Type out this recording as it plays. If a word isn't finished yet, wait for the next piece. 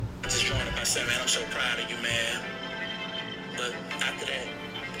I said, man, I'm so proud of you, man. But after that,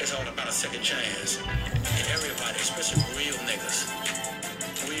 it's all about a second chance. And everybody, especially real niggas,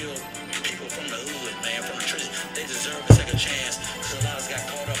 real people from the hood, man, from the trenches, they deserve a second chance. Because a lot of us got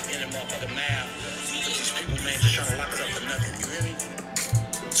caught up in the motherfucking math. But these people, man, just trying to lock us up for nothing. You hear me?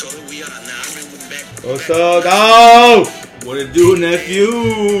 So here we are now. I remember back. What's up, dog? What it do,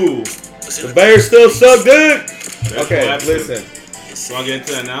 nephew? The Bears still suck, dude. Okay, listen. You want to get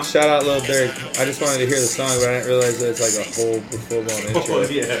into that now? Shout out Lil Durk. I just wanted to hear the song, but I didn't realize that it's like a whole full-blown intro. Oh,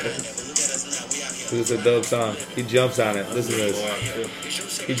 yeah. It's a dope song. He jumps on it. Listen to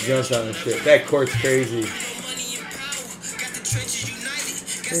this. He jumps on this shit. That chord's crazy.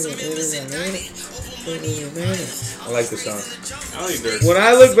 I like the song. I like Durk. When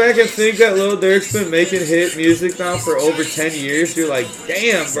I look back and think that Lil Durk's been making hit music now for over 10 years, you're like,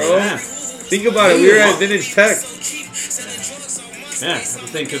 damn, bro. Yeah. Think about it. We were at Vintage Tech. Yeah, that's the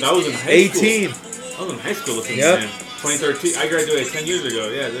thing, because I was in high 18. school. I was in high school listening Yep. to him. 2013. I graduated 10 years ago.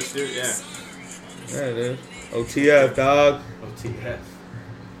 Yeah, this year, yeah. Yeah, dude. OTF, dog. OTF.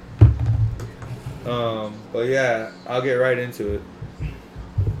 But yeah, I'll get right into it.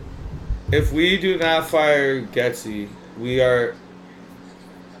 If we do not fire Getsy, we are...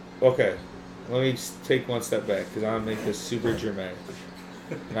 Okay, let me take one step back, because I want to make this super dramatic.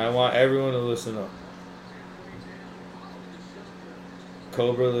 And I want everyone to listen up.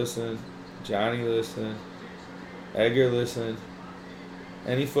 Cobra listen, Johnny listen, Edgar listen,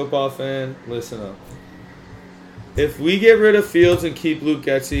 any football fan listen up. If we get rid of Fields and keep Luke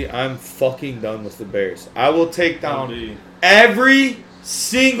Getsy, I'm fucking done with the Bears. I will take down every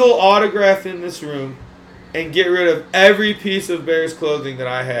single autograph in this room and get rid of every piece of Bears clothing that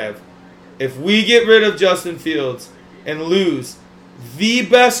I have. If we get rid of Justin Fields and lose the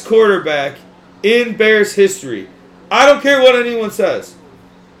best quarterback in Bears history, I don't care what anyone says.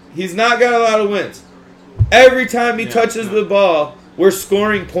 He's not got a lot of wins. Every time he touches the ball, we're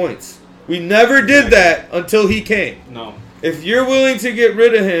scoring points. We never did that until he came. No. If you're willing to get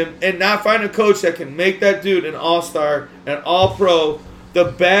rid of him and not find a coach that can make that dude an all-star, an all-pro, the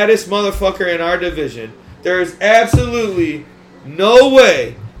baddest motherfucker in our division, there is absolutely no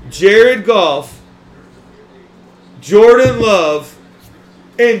way Jared Goff, Jordan Love,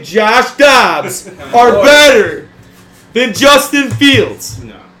 and Josh Dobbs are better than Justin Fields.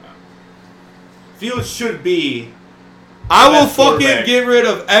 No. Fields should be. I will fucking get rid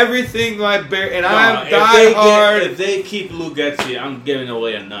of everything my Bear, and I'm die hard. If they keep Luke Getsy, I'm giving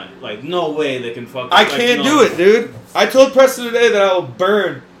away a nut. Like, no way they can fucking. I can't do it, dude. I told Preston today that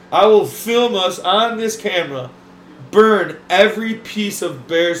I will film us on this camera, burn every piece of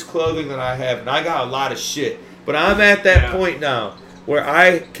Bears clothing that I have, and I got a lot of shit. But I'm at that point now where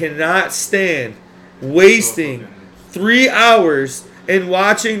I cannot stand wasting 3 hours in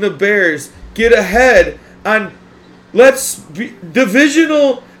watching the Bears get ahead on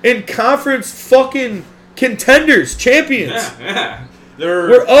divisional and conference fucking contenders, champions. Yeah.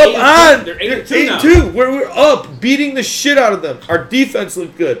 We're up They're 8-2. We're up, beating the shit out of them. Our defense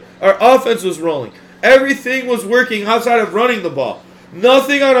looked good. Our offense was rolling. Everything was working outside of running the ball.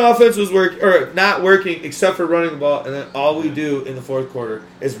 Nothing on offense was not working except for running the ball, and then all we do in the fourth quarter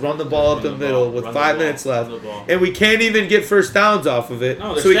is run the ball up the middle with 5 minutes left, and we can't even get first downs off of it.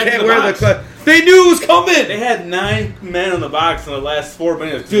 No, so we can't wear the box. They knew it was coming. They had 9 men on the box in the last 4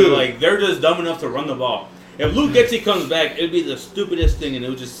 minutes. Dude, they're just dumb enough to run the ball. If Luke Getsy comes back, it'd be the stupidest thing, and it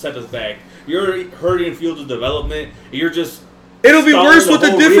would just set us back. You're hurting Fields' development. You're just. It'll be worse with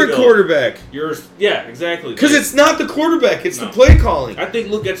a different quarterback. Exactly. Because it's not the quarterback, it's the play calling. I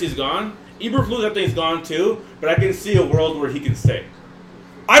think Luke Getsy's gone. Eberflus, I think, is gone too, but I can see a world where he can stay.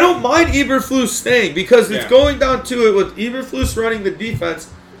 I don't mind Eberflus staying because it's going down to it with Eberflus running the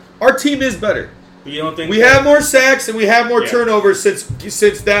defense. Our team is better. But you don't think we have more sacks and we have more turnovers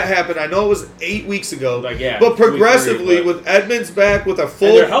since that happened. I know it was 8 weeks ago, but progressively with Edmonds back with a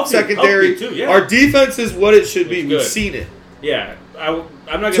full secondary, our defense is what it should be. We've seen it. Yeah, I'm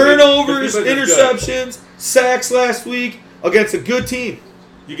not gonna turnovers, interceptions, sacks last week against a good team.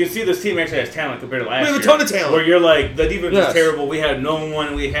 You can see this team actually has talent compared to last year. We have a ton of talent. Where you're like, the defense is terrible. We had no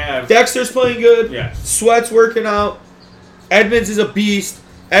one. We have Dexter's playing good. Yeah. Sweat's working out. Edmonds is a beast.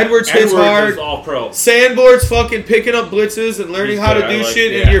 Edwards hits hard. Is all pro. Sandborn's fucking picking up blitzes and learning how to do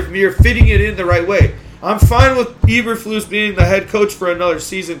shit, and you're fitting it in the right way. I'm fine with Eberflus being the head coach for another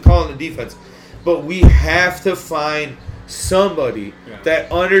season calling the defense, but we have to find somebody that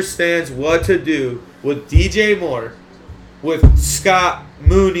understands what to do with DJ Moore, with Scott,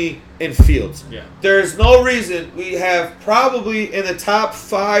 Mooney, and Fields. Yeah. There's no reason we have probably in the top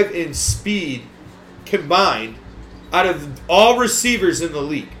 5 in speed combined out of all receivers in the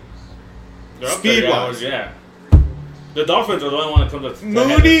league. They're up speed 30 wise. hours, yeah. The Dolphins are the only one that comes up.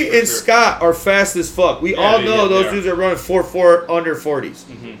 Mooney and Scott are fast as fuck. We all know those dudes are running 4.4 under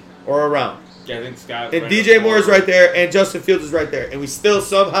 40s or around. Yeah, I think Scott. And DJ Moore is right there, and Justin Fields is right there, and we still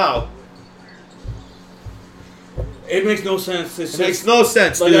somehow. It makes no sense. It makes no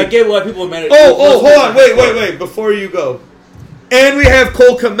sense. Like, dude. I get why people are mad at. Hold on, wait, before you go. And we have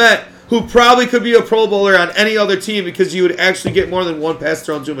Cole Kmet, who probably could be a Pro Bowler on any other team because you would actually get more than one pass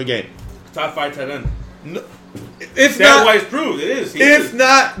thrown to him a game. Top 5 tight end. No, if Stat not, wise proved, it is. If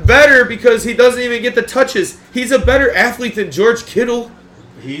not better, because he doesn't even get the touches. He's a better athlete than George Kittle.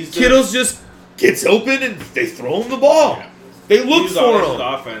 Kittle's just gets open and they throw him the ball. Yeah. They look for him.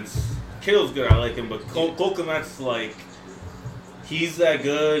 The offense. Kittle's good, I like him, but Cole Kmet's like, he's that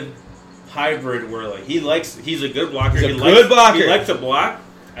good hybrid where like he's a good blocker. He likes to block.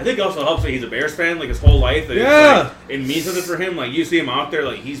 I think it also helps that he's a Bears fan like his whole life. And it means something for him. Like you see him out there,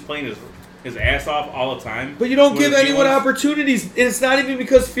 like he's playing his ass off all the time. But you don't give anyone opportunities. And it's not even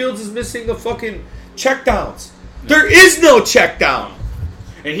because Fields is missing the fucking checkdowns. No. There is no check down.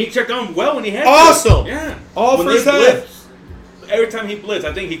 And he checked down well when he had Awesome. To. Yeah. All first half. Every time he blitzed,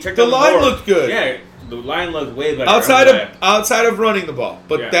 I think he checked the down the line board. looked good. Yeah. The line looked way better. Outside of running the ball.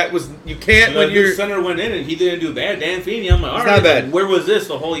 But that was you can't when your center went in and he didn't do bad. Dan Feeney, I'm like, all right, not bad. Where was this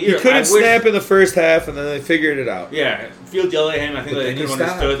the whole year? He couldn't snap in the first half and then they figured it out. Yeah. Field yelled at him. I think they could have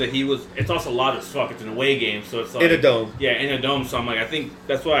understood that he was it's also loud as fuck. It's an away game, so it's like in a dome. Yeah, in a dome. So I'm like, I think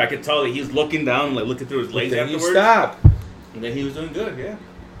that's why I could tell that he's looking down, like looking through his legs afterwards. Stop. And then he was doing good, yeah.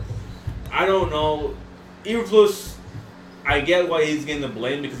 I don't know. Eberflus, I get why he's getting the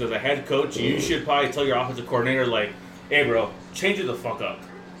blame because as a head coach, you should probably tell your offensive coordinator, like, hey, bro, change it the fuck up.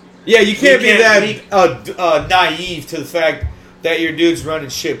 Yeah, you can't be that naive to the fact that your dude's running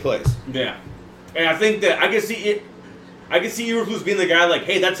shit plays. Yeah. And I think that I can see Eberflus being the guy like,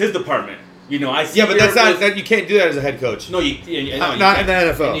 hey, that's his department. You know, I see. Yeah, but that's not that you can't do that as a head coach. No, not in the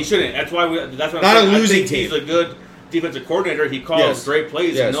NFL. And you shouldn't. That's why that's what not I'm saying. a losing I think team. He's a good defensive coordinator. He calls great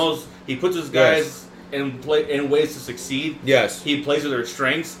plays. He knows he puts his guys in ways to succeed. Yes. He plays to their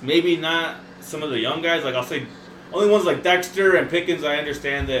strengths. Maybe not some of the young guys. Like I'll say, only ones like Dexter and Pickens. I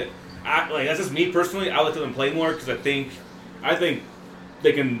understand that. That's just me personally. I like them play more because I think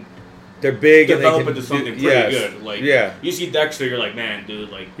they can. They're big develop and they can into something pretty good. Like you see Dexter, you're like, man, dude,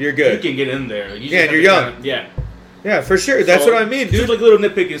 like you're good. You can get in there. And you're young. Yeah, for sure. That's what I mean, dude. Just like little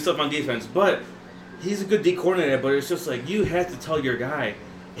nitpicking stuff on defense, but he's a good D coordinator. But it's just like you have to tell your guy,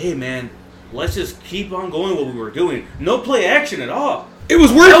 hey, man, let's just keep on going what we were doing. No play action at all. It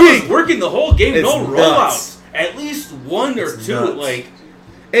was working. It was working the whole game. It's no rollouts. At least one or two. Nuts. Like,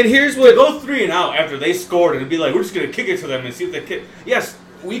 and here's what to go 3 and out after they scored and be like, we're just gonna kick it to them and see if they kick. Yes.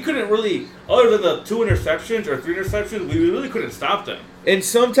 We couldn't really, other than the 2 interceptions or 3 interceptions, we really couldn't stop them. And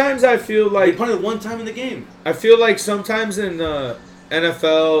sometimes I feel like... They punted one time in the game. I feel like sometimes in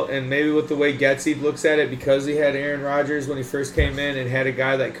NFL, and maybe with the way Getsy looks at it, because he had Aaron Rodgers when he first came in and had a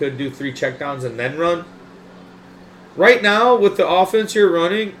guy that could do 3 checkdowns and then run. Right now, with the offense you're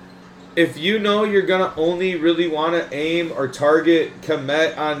running, if you know you're going to only really want to aim or target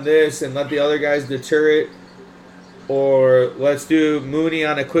Kmet on this and let the other guys deter it, or let's do Mooney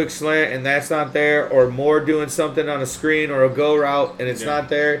on a quick slant and that's not there, or Moore doing something on a screen or a go route and it's not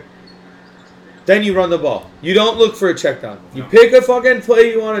there, then you run the ball. You don't look for a check down. You pick a fucking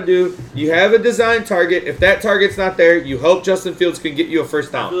play you want to do. You have a design target. If that target's not there, you hope Justin Fields can get you a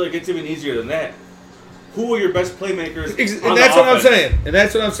first down. I feel like it's even easier than that. Who are your best playmakers? And that's what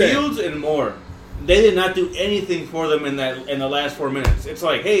I'm saying. Fields and Moore. They did not do anything for them in the last 4 minutes. It's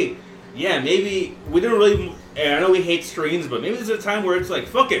like, hey, yeah, maybe we didn't really. And I know we hate screens, but maybe there's a time where it's like,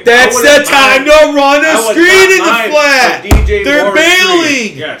 fuck it. That's the time to run a screen in the flat. They're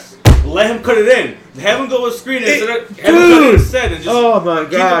bailing. Yes. Let him cut it in. Have him go with screen instead of have him cut it instead. And just oh my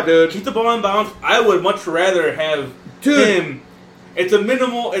god, dude. Keep the ball in bounds. I would much rather have him. It's a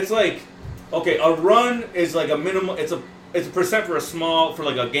minimal. It's like, okay, a run is like a minimal. It's a percent for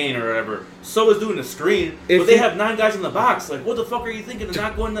like a gain or whatever. So is doing a screen, but they have 9 guys in the box. Like, what the fuck are you thinking of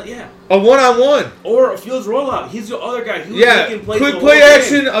not going? A one-on-one or a Fields rollout. He's the other guy. Quick play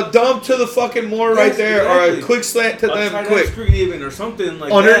action, a dump to the fucking Moore right there, or a quick slant to them, quick screen even or something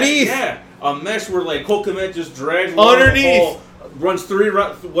like underneath. That. Yeah, a mesh where like Cole Kmet just drags underneath,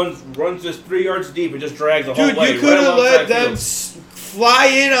 runs just 3 yards deep and just drags the whole way. Dude, you could have let them fly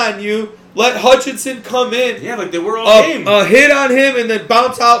in on you. Let Hutchinson come in. Yeah, like they were all game. A hit on him and then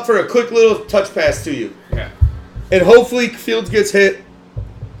bounce out for a quick little touch pass to you. Yeah. And hopefully Fields gets hit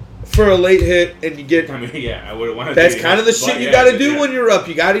for a late hit and you get... I mean, yeah, I would have wanted That's kind of the shit you got to do when you're up.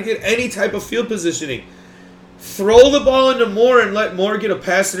 You got to get any type of field positioning. Throw the ball into Moore and let Moore get a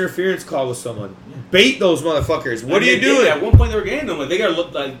pass interference call with someone. Bait those motherfuckers. What are you doing? At one point they were getting them. Like, they got to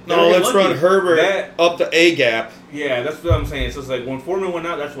look like... No, let's run Herbert up the A gap. Yeah, that's what I'm saying. So it's like when Foreman went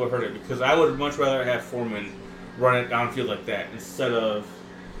out, that's what hurt it. Because I would much rather have Foreman run it downfield like that instead of...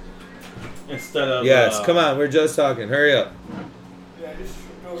 Yes, come on. We're just talking. Hurry up. Yeah, I just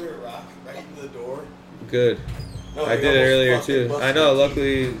tripped over your rock right into the door. Good. No, I did it earlier, too. I know,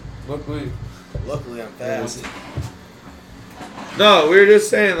 luckily I'm fast. No, we were just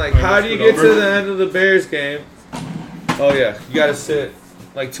saying, like, how do you get to the end of the Bears game? Oh, yeah. You got to sit,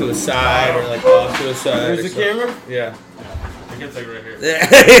 like, to a side or, like, off to a side. There's the camera? Yeah. I guess like right here.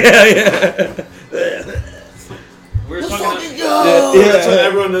 yeah. We're Let's talking fucking go! Yeah. That's what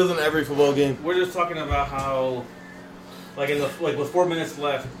everyone does in every football game. We're just talking about how, like, with 4 minutes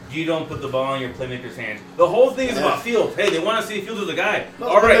left, you don't put the ball in your playmaker's hands. The whole thing is about Fields. Hey, they want to see Fields as a guy. No,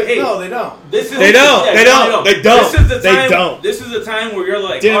 all right, no, they don't. They don't. This is the time, They don't. This is the time where you're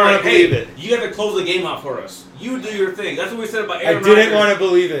like, Didn't all want right, to believe it. You got to close the game out for us. You do your thing. That's what we said about Aaron I didn't Rodgers. want to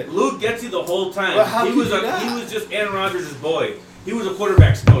believe it. Luke gets you the whole time. Well, how he could was you not? he was just Aaron Rodgers' boy. He was a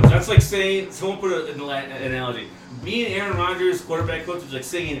quarterback's coach. That's like saying, someone put an analogy. Me and Aaron Rodgers, quarterback coach, was like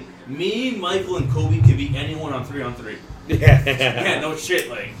saying, me, Michael, and Kobe could beat anyone on 3-on-3. Yeah, no shit,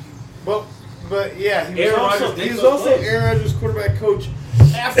 like. But yeah, he Aaron was Rodgers also plays. Aaron Rodgers' quarterback coach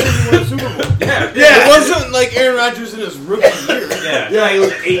after he won the Super Bowl. Yeah. It wasn't like Aaron Rodgers in his rookie year. Yeah, he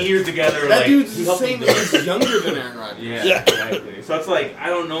was 8 years together. That like, dude's he the helped same him do it. age younger than Aaron Rodgers. Yeah, exactly. So it's like, I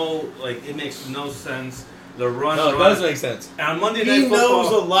don't know, like, it makes no sense. The run. No, it does make sense. And on Monday Night He Football.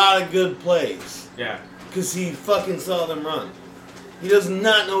 knows a lot of good plays Yeah. because he fucking saw them run. He does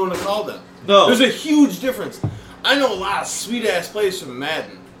not know when to call them. No. There's a huge difference. I know a lot of sweet-ass plays from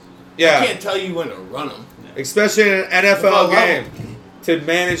Madden. Yeah. I can't tell you when to run them. Especially in an NFL game. To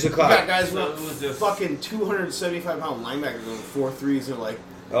manage the You clock. got guys So with it was just- fucking 275-pound linebackers going 4-3s and like...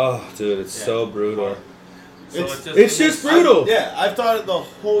 Oh, dude, it's so brutal. So It's just brutal. I've thought it the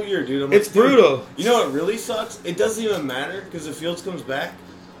whole year, dude. I'm It's like, dude, brutal. You know what really sucks? It doesn't even matter because if Fields comes back,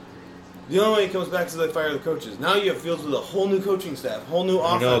 the only way he comes back is they fire the coaches. Now you have Fields with a whole new coaching staff, whole new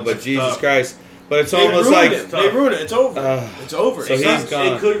I offense. know, but Jesus tough. Christ. But it's They almost ruined like... it. They ruined it. It's over. It's over. so It he's sucks. gone.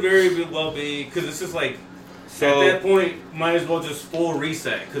 It could very well be, because it's just like, So- at that point, might as well just full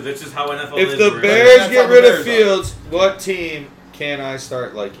reset, because it's just how NFL is. If the where- Bears That's get how the rid of Bears are. Fields, what team can I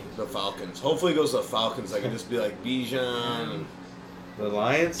start liking? The Falcons. Hopefully it goes to the Falcons. I can just be like Bijan. And... The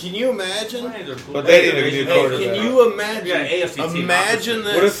Lions? Can you imagine? Lions are cool. But they didn't even do Hey, quarterback. can you imagine? Yeah, AFC team, imagine opposite.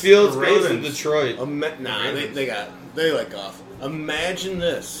 this. What if Fields The goes to Ravens. Detroit? Nah, they like off. Imagine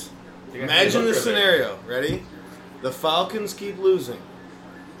this. They got Imagine this quarterback. scenario. Ready? The Falcons keep losing.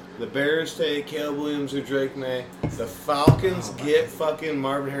 The Bears take Caleb Williams or Drake May. The Falcons get fucking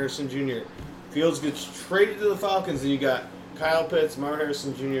Marvin Harrison Jr. Fields gets traded to the Falcons, and you got Kyle Pitts, Marvin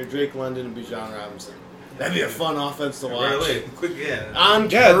Harrison Jr., Drake London, and Bijan Robinson. That'd be a fun offense to watch. Right away. Quick, yeah. On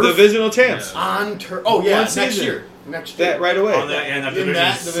Yeah, turf. divisional champs. On turf. Oh yeah, One next season. year. Next year. That right away. On that, and that In division,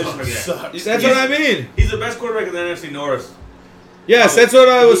 that division sucks. sucks. That's what I mean. He's the best quarterback in the NFC North. Yes, that's what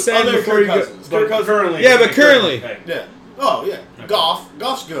I was saying Other before Kirk you go. Cousins. But currently. Yeah, but currently. Okay. Yeah. Oh yeah.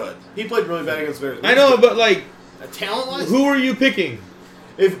 Goff's good. He played really bad against the Bears. I know, but like, Talent-wise, who are you picking?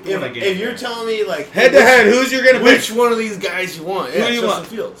 if Win a game. you're telling me like Head to head, who's you're gonna pick? which one of these guys you want? Who Yeah, do you Justin want?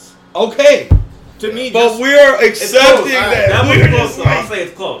 Fields. Okay, To me, but just, we are It's accepting close. that. That We're was close. just I'll like- say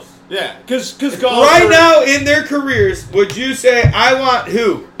it's close. yeah, because Goff right now in their careers, would you say I want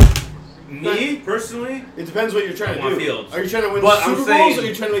who? Me, personally, it depends what you're trying I to want do. Fields. Are you trying to win But the I'm Super saying- Bowls, or are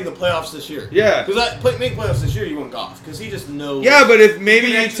you trying to make the playoffs this year? Yeah. Because make playoffs this year, you want Goff because he just knows. Yeah, but if maybe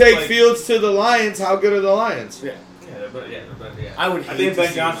You you can actually, take like- Fields to the Lions, how good are the Lions? Yeah. yeah. I would. I hate think to Ben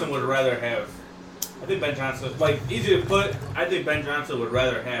see Johnson him. would rather have. I think Ben Johnson, like, easy to put. I think Ben Johnson would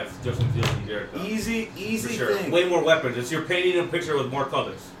rather have Justin Fields than Jared Goff. Easy For sure. thing. Way more weapons. It's you're painting a picture with more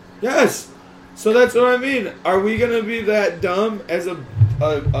colors. Yes. So that's what I mean. Are we gonna be that dumb as a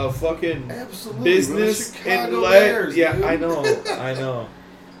fucking Absolutely. business We're the and Chicago let? Bears, Yeah, dude. I know.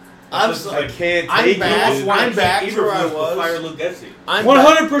 I'm Just so- I can't I'm take back. it. I'm back to where I Eberflus will was. Fire Luke Getsy. I'm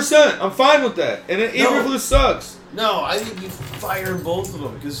 100%. I'm fine with that. And then No. Eberflus sucks. No, I think you fire both of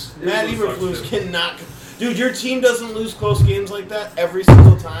them because Matt Eberflus Eberflus sucks, too. cannot. Dude, your team doesn't lose close games like that every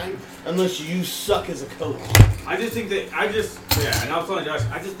single time unless you suck as a coach. I just think that and I was telling Josh,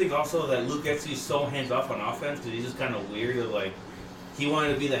 I just think also that Luke Getsy's so hands off on offense because he's just kind of weird. Of like, he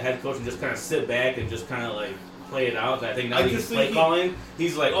wanted to be the head coach and just kind of sit back and just kind of like play it out. I think now I that just he's think play calling,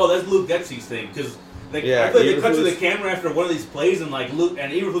 he's like, oh, that's Luke Getsy's thing because I Yeah, feel like they cut to the Eberflus- camera after one of these plays and like Luke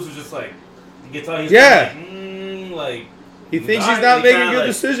and Eberflus was just like, he gets out, he's Yeah. kinda like, He thinks All he's right, not he making kinda good like-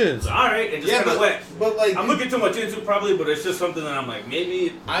 decisions. all right, and just Yeah, kind of went. But like, I'm looking too much into it probably, but it's just something that I'm like,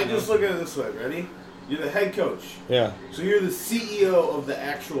 maybe. I just look at it this way. Ready? You're the head coach. Yeah. So you're the CEO of the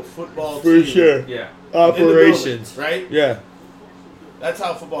actual football For team. sure. Yeah. Operations. Building, right? Yeah. That's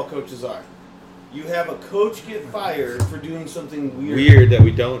how football coaches are. You have a coach get fired for doing something weird. Weird that we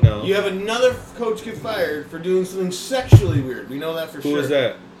don't know. You have another coach get fired for doing something sexually weird. We know that for sure. Who was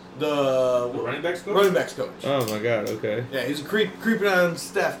that? The running backs coach? Running backs coach. Oh my god, okay. Yeah, he's creeping on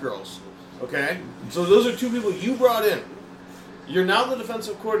staff girls. Okay? So those are two people you brought in. You're now the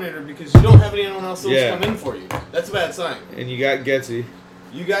defensive coordinator because you don't have anyone else come in for you. That's a bad sign. And you got Getsy.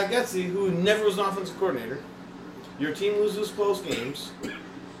 You got Getsy, who never was an offensive coordinator. Your team loses close games.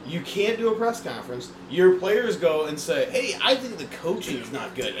 You can't do a press conference. Your players go and say, "Hey, I think the coaching is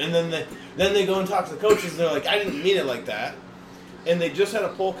not good," and then they go and talk to the coaches, and they're like, "I didn't mean it like that." And they just had a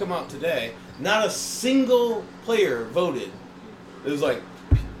poll come out today. Not a single player voted. It was like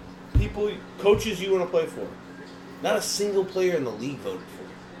coaches you want to play for. Not a single player in the league voted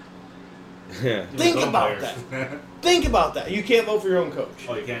for. Yeah. Think about that. Think about that. You can't vote for your own coach.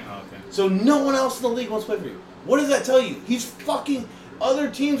 Oh, you can't? Oh, okay. So no one else in the league wants to play for you. What does that tell you? He's fucking...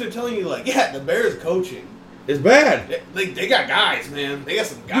 Other teams are telling you, like, yeah, the Bears coaching. It's bad. They got guys, man. They got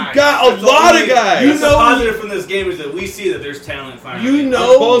some guys. You got a lot of guys. You know, the positive from this game is that we see that there's talent finally. You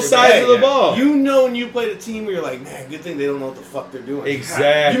know, both sides of the ball. You know when you played a team where you're like, man, good thing they don't know what the fuck they're doing.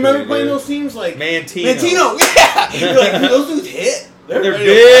 Exactly. You remember playing those teams like Mantino? Yeah. You're like, dude, those dudes hit. They're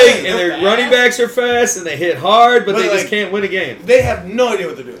big and their running backs are fast and they hit hard, but they just can't win a game. They have no idea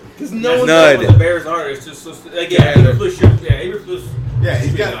what they're doing because no one knows what the Bears are. It's just so Eberflus. Yeah,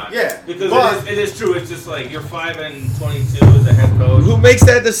 he's got because it is true. It's just like you're 5-22 as a head coach. Who makes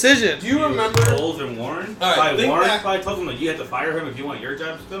that decision? Do you remember Bowles and Warren? All right, Warren back. probably told him that you had to fire him if you want your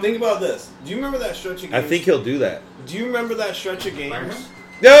job still. Think about this. Do you remember that stretch of games? I think he'll do that. Do you remember that stretch of games?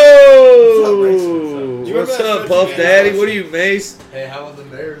 Yo! What's up, Puff Daddy? What are you, Mace? Hey, how are the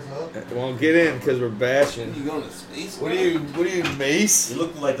Bears, huh? Won't get in because we're bashing. You going to space? What are you, Mace? You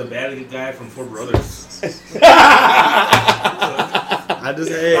look like the bad guy from Four Brothers. I just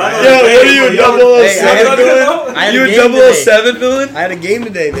what are you, 007 villain? You a 007 villain? I had a game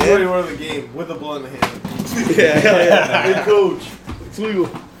today, man. You won the game with a blunt in the hand. Yeah, hell yeah. Hey, coach.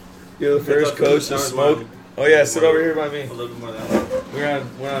 You're the first coach to smoke. Oh yeah, sit over here by me. A little bit more than that.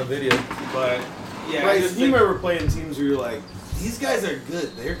 We're on video. But yeah, Bryson, you remember playing teams where you're like, these guys are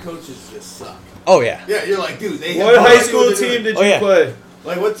good. Their coaches just suck. Oh yeah. Yeah, you're like, dude. What high school team did you play?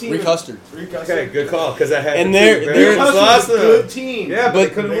 Like what team? Recuster. Okay, good call. Because I had. And they're a good team. Yeah, but they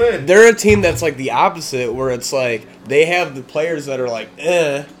couldn't win. They're a team that's like the opposite, where it's like they have the players that are like,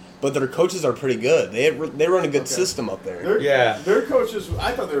 but their coaches are pretty good. They run a good system up there. Their coaches,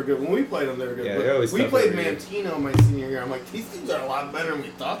 I thought they were good. When we played them, they were good. Yeah, but we played Mantino my senior year. I'm like, these teams are a lot better than we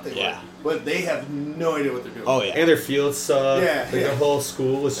thought they were. But they have no idea what they're doing. Oh, yeah. And their field sucked. Yeah. Like their whole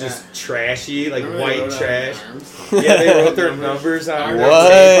school was just trashy, like white trash. Yeah, they wrote their numbers on our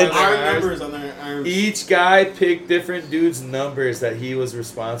numbers on their arms. Each guy picked different dudes' numbers that he was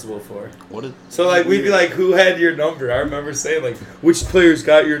responsible for. So like we'd be like, who had your number? I remember saying like, which players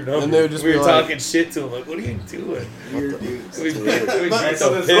got your number? And they would just we were be talking shit to him like, what are you doing? Weird dudes. We That's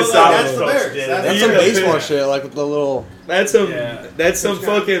the Bears. That's some baseball shit, like with the little. That's some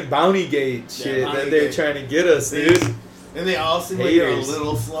fucking bounty gate shit that they're trying to get us, dude. And they all seem like they're a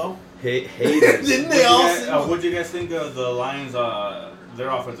little slow. Haters. Didn't they all seem what'd you guys think of the Lions, their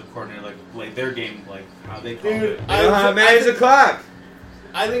offensive coordinator, like their game, like how they called it? You know how to manage the clock.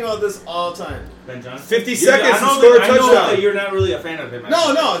 I think about this all the time. Ben Johnson? 50 seconds to score a touchdown. I know that you're not really a fan of him.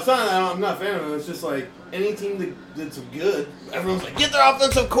 No, it's not. I'm not a fan of him. It's just like any team that did some good, everyone's like, get their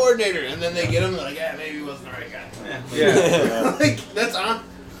offensive coordinator. And then they get him, they're like, yeah, maybe he wasn't the right guy. Yeah. Like, that's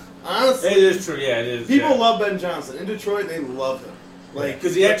honestly. It is true, yeah, it is. People love Ben Johnson. In Detroit, they love him. Like,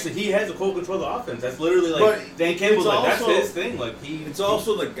 because he has the full control of the offense. That's literally like Dan Campbell's like that's his thing. Like it's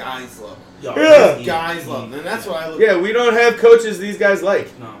also the guys love him. Yeah. Guys love him, and that's why I look. Yeah, we don't have coaches these guys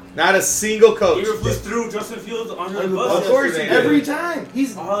like. No, not a single coach. He refused through Justin Fields under the bus. Of course, he every time.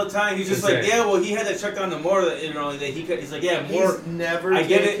 He's all the time. He's just like, yeah. Well, he had that check down to Moore that that he could. He's like, yeah, Moore. He's never. I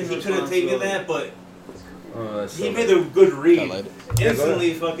get it. He could have taken that, but. He made a good read.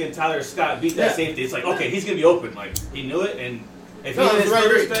 Instantly, fucking Tyler Scott beat that safety. It's like, okay, he's gonna be open. Like he knew it, and if he didn't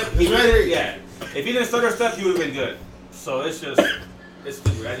stutter step, if he didn't stutter step, he would have been good. So it's stupid.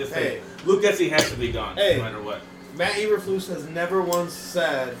 I just think Luke Getsy has to be gone, no matter what. Matt Eberflus has never once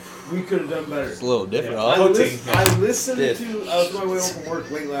said we could have done better. It's a little different. I listened to. I was on my way home from work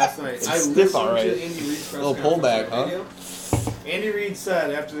late last night. I listened to Andy Reid's press little pullback, huh? Andy Reid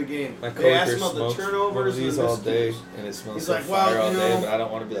said after the game, My they asked coworker him about the smokes one of turnovers and these the all day, miscues. and it smells He's so like, well, fire all you day, know, but I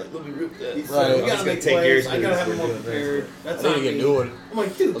don't want to be like, let me rip that. He Right. said, we I'm gotta just gonna make take plays. yours I gotta have them more because prepared. That's I not need to me. get new one. I'm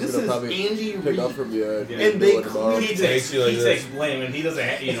like, dude, I was this gonna is probably Andy pick Reid. up from you. And they clearly He Makes you like this. takes blame, and he doesn't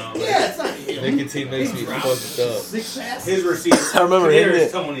have, Yeah, it's not him. Nicotine makes me fucked up. 6 passes. His receiver. I remember There hitting is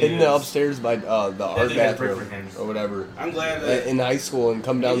it someone he hitting it is. upstairs by the art they had brick bathroom for him. or whatever. I'm glad that In high school and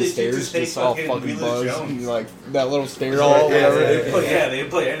come down the Maybe they should stairs, just take just all fucking fucking Wheeler buzzed, Jones. and like that little stair That's all, right, yeah, whatever. yeah, yeah. they didn't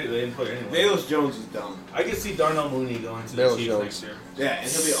play anyway. Bayless Jones is dumb. I can see Darnell Mooney going to the Bayless Chiefs Jones. next year. Yeah, and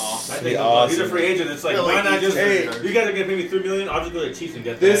he'll be awesome. I Be think he's a awesome. free agent. It's like, Yeah, why like, not just? hey, You guys are gonna pay me $3 million. I'll just go to the Chiefs and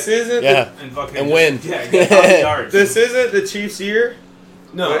get This that. isn't Yeah. And fucking And win. Yeah, get 1,000 yards. this isn't the Chiefs' year.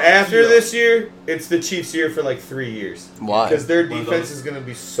 No, But after no. this year, it's the Chiefs' year for like 3 years. Why? Because their One of defense those. is gonna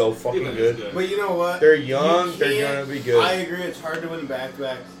be so fucking Defense good. is But you know what? They're young. You They're can't- gonna be good. I agree. It's hard to win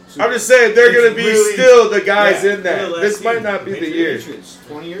back-to-back. I'm just saying they're It's gonna be really- still the guys Yeah, in that. real This last might season. not be the Patriots. year. Patriots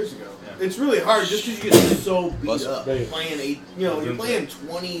 20 years ago. Yeah. It's really hard just because you get so beat Plus, up. they- Playing you're playing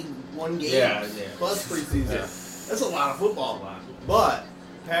 21 games Yeah. plus preseason. Yeah. That's a lot of football. A lot. But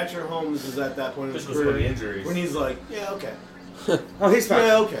Patrick Holmes is at that point in his Just with so many career injuries. when he's like, yeah, okay. Oh, he's fine.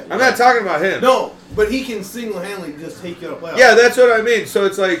 Yeah, okay. I'm not talking about him. No, but he can single-handedly just take you to a playoff. Yeah, that's what I mean. So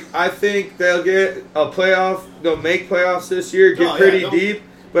it's like I think they'll get a playoff. They'll make playoffs this year, get No, yeah, pretty they'll- deep.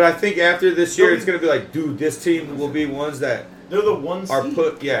 But I think after this year, They'll it's gonna be like, dude, this team will be ones that They're the one are seed.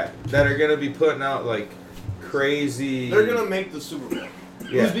 that are gonna be putting out like crazy. They're going to make the Super Bowl.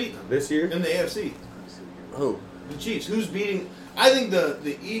 yeah, Who's beating them? this year. In the AFC. Who? The Chiefs. Who's beating? I think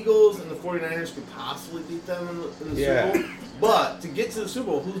the Eagles and the 49ers could possibly beat them in the Yeah. Super Bowl. But to get to the Super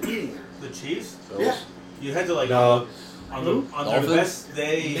Bowl, who's beating them? The Chiefs. Yeah. You had to like No. on Who? their Dolphins? best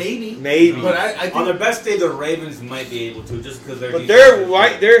day. Maybe. Maybe. But I think On their best day, the Ravens might be able to just because they're. But they're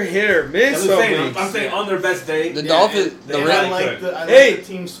white. They're hit or miss. some weeks. I'm saying on their best day. The Dolphins. they The had I Ravens. like- like the Hey!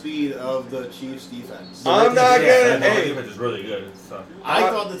 team speed of the Chiefs defense. I'm not Yeah, gonna. the Hey, defense is really good. So. I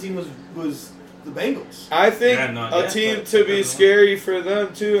thought the team was the Bengals. I think Yeah, not a yet, team but to be everyone- scary for them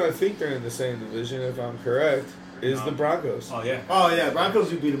too. I think they're in the same division, if I'm correct. Is No. the Broncos? Oh yeah. Oh yeah, Broncos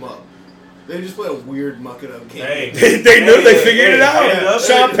who beat them up. They just play a weird muck it up game. Hey. They knew they figured it Hand out. up.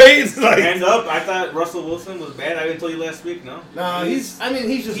 Sean Payton's like, Hand up. I thought Russell Wilson was bad. I didn't tell you last week. No. No, he's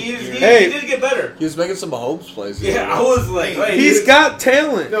just He weird. Hey. did get better. He was making some Mahomes plays. Yeah, I was like, Hey, wait, he's got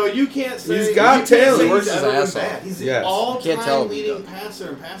talent. No, you can't say He's got you can't talent. say He works he's his ever been ass off. bad. He's the Yes. You can't tell all-time him he leading does. passer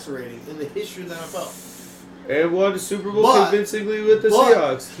and passer rating in the history of the NFL. And won the Super Bowl But- convincingly with the but-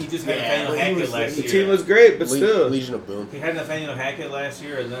 Seahawks. He just had Yeah, Nathaniel but he Hackett was- last The year. team was great, but still. Legion of Boom. He had Nathaniel Hackett last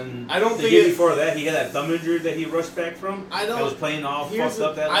year, and then I don't the think year it- before that, he had that thumb injury that he rushed back from. I don't- That was playing all Here's fucked the-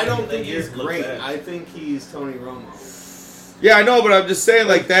 up that I don't that think year. he's Looked great. bad. I think he's Tony Romo. Yeah, I know, but I'm just saying,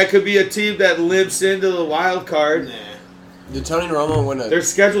 like, that could be a team that limps into the wild card. Nah. Did Tony Romo win a? Their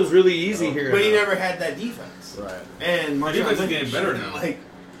schedule's really easy here. But he never had that defense. Right. And The defense is getting better now. Like,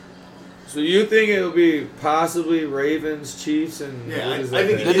 So you think it will be possibly Ravens, Chiefs, and Yeah, what is I that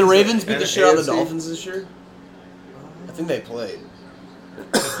think thing? Did the Ravens beat And the shit out of the AFC? Dolphins this year? I think they played.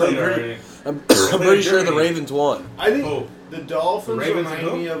 They played already. I'm pretty sure the Germany. Ravens won. I think Oh. the Dolphins The Ravens remind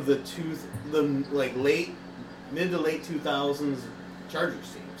and me of mid to late 2000s Chargers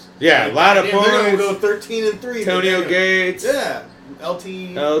teams. Yeah, a lot of They're gonna points. go 13-3. Antonio Gates, Yeah,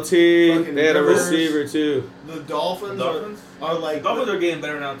 LT. LT, Fucking they had a Rivers. receiver too. The Dolphins, Dolphins? Are like. Dolphins are getting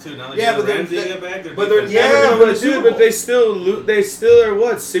better now too. Now that Yeah, but they're- Ramsey they- get back, but they're- defense- Yeah, they're Yeah, gonna win but the Super dude, Bowl. but they still are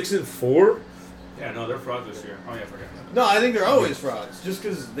what 6-4? Yeah, no, they're frauds this year. Oh yeah, I forgot. No, I think they're always frauds. Just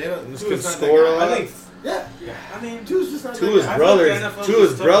because they don't. Just Tua's 'cause not that score guy. a lot. I think. Yeah, Yeah, I mean, Tua's just not Tua's that guy. brother- I feel like the NFL Tua's just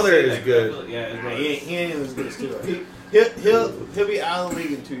tough to brother say is that, good. but I feel- Yeah, his Nah, brother. he ain't as good as Tua. He'll be out of the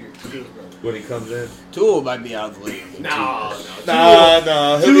league in 2 years. Tua's brother. When he comes in. Tua might be out of the league. in 2 No, years.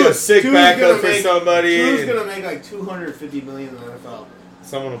 No, he'll be a sick Tua's backup gonna for make- somebody. Tua's and gonna make like $250 million in the NFL.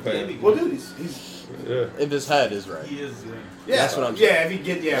 Someone will pay him. Maybe. Well, dude, he's Yeah. If his head is right. He is. yeah. That's what I'm Yeah, if he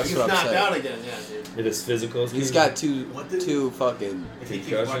get That's if he's what I'm knocked saying. out again, yeah, dude. It is physical. He's got two What fucking If he keeps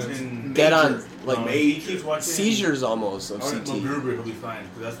Concussions. watching, dead on like no, he keeps watching seizures almost of Or CT. McGruber, he'll be fine.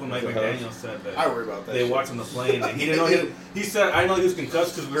 'Cause that's what Mike What the McDaniel said. I That worry about that. they shit. watched on the plane, and he didn't know he said, "I know he was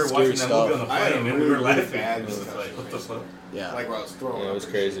concussed because we were Scary watching that movie on the stuff. I had a plane, and we really, were really laughing." bad It was concussion like, what the fuck? Yeah. Like where I was throwing. Yeah, it was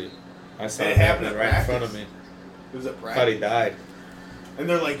up. crazy. I saw And it it happened happen at right in front practice. of me. It was a I thought practice. he died. And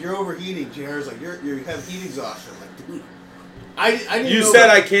they're like, "You're overheating." JR's like, "You have heat exhaustion." I'm like, dude, I didn't. You know said that.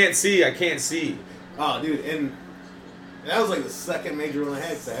 I can't see. I can't see. Oh, dude, and that was like the second major one I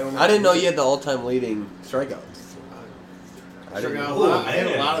had. 'Cause I didn't know you had the all-time leading strikeouts. I Sure didn't got a know. lot. I hit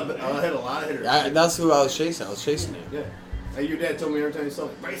yeah. a lot of hitters. That's who I was chasing. I was chasing you. Yeah. Your dad told me every time he saw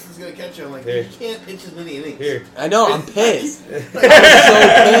me, Bryson's gonna catch you. I'm like, you can't pitch as many innings. Here. I know. I'm pissed. I'm so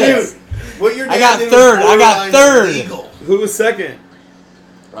pissed. Dude, what your dad I got did third. was I got third. illegal. Who was second?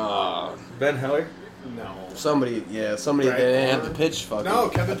 Ben Heller? No. Somebody Right. that didn't have to pitch. Fucking. No,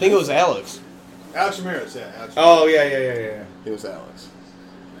 Kevin. I think it was Alex. Alex Ramirez, yeah. Alex Oh, yeah. It was Alex.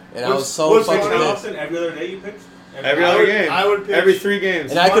 And I What's- was so what's fucking How going on? pissed. often? Every other day you pitch? Every other game. I would pitch every 3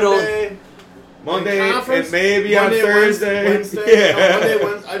 games. And I could Monday conference, and maybe Monday, on Thursday. Wednesday. Yeah. Monday,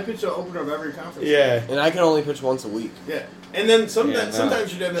 Wednesday. I pitch an opener of every conference. Yeah. And I could only pitch once a week. Yeah. And then sometimes, Yeah, no.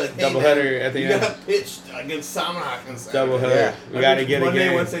 sometimes your dad be like, hey, Doubleheader man, at the you end. got pitched against Samanach on Saturday. Doubleheader. Yeah. We got to get a Monday,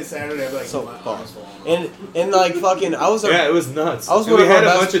 game. Wednesday, Saturday. I'd be like, So my fun. arms falling off. And like fucking, I was our, Yeah, it was nuts. I was And one we of had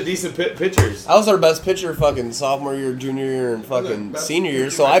our a best- bunch of decent pitchers. I was our best pitcher fucking sophomore year, junior year, and fucking Best senior year.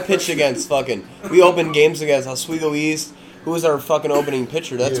 pitcher So my I pitched freshman against fucking. We opened games against Oswego East. Who was our fucking opening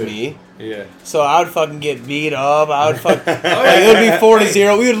pitcher? That's Dude. me. Yeah. So I would fucking get beat up. I would fuck. Oh, like, it would be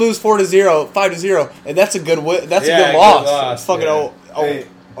 4-0. We would lose 4-0, 5-0, and that's a good win. That's Yeah, a good good loss. loss, Fucking Hey.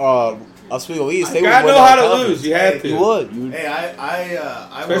 Oswego East. They You would gotta win know that how to conference. lose. You have to. You would. You would. Hey,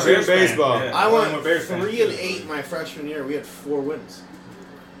 I Especially went, in baseball. Yeah. I I'm a went Bears fan. 3-8 my freshman year. We had 4 wins.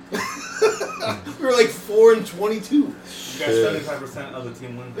 We were like 4-22. You got 75% of the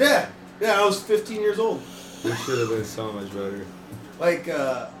team wins. Yeah. I was 15 years old. We should have been so much better. Like,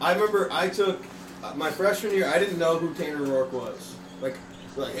 I remember I took my freshman year. I didn't know who Tanner Rourke was.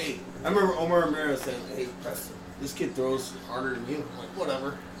 Like, hey, I remember Omar Ramirez saying, "Hey, Preston, this kid throws harder than you." I'm like,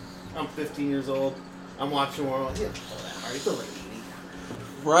 whatever. I'm 15 years old. I'm watching one. I'm like, yeah, he throws like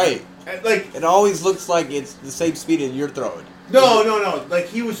 80. Right. And, like, It always looks like it's the same speed as you're throwing. no. Like,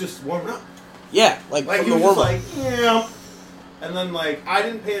 he was just warming up. Yeah, like Like, from he the was warm just like, yeah. And then, like, I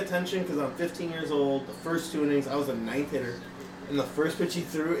didn't pay attention because I'm 15 years old. The first 2 innings, I was a 9th hitter. And the first pitch he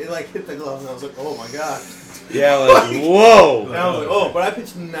threw, it, like, hit the glove. And I was like, oh, my God. Yeah, like, whoa. And I was like, oh, but I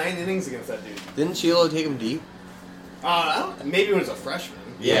pitched 9 innings against that dude. Didn't Chilo take him deep? I don't, maybe when he was a freshman.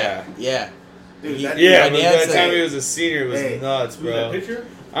 Yeah. Dude, He- that Yeah, My but dad by the said- time he was a senior, it was Hey. nuts, Who's that bro. pitcher?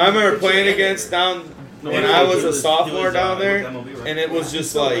 I remember playing against down when I was a sophomore down there, MLB, right? and it was just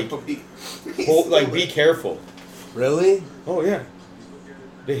Still like, like, like be careful. Really? Oh yeah,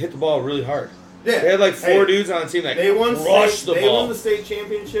 they hit the ball really hard. Yeah. They had like 4 Hey, dudes on the team that They won crushed the They ball. won the state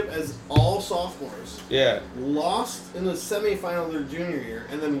championship as all sophomores. Yeah, Lost in the semifinal their junior year,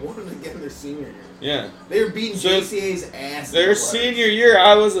 and then won it again their senior year. yeah. They were beating So, JCA's ass. in Their the senior year,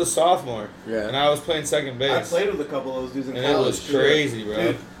 I was a sophomore, Yeah. and I was playing second base, I played with a couple of those dudes in and college. it was too. crazy, bro.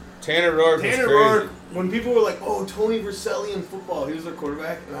 Dude, Tanner Rourke Tanner was Rourke, crazy. when people were like, "Oh, Tony Verselli in football," he was their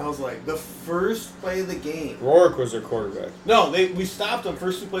quarterback, and I was like, the first play of the game. Rourke was their quarterback, No, we stopped them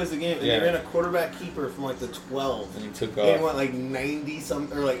first 2 plays of the game, and Yeah. they ran a quarterback keeper from like the 12. and he took And he off. went like 90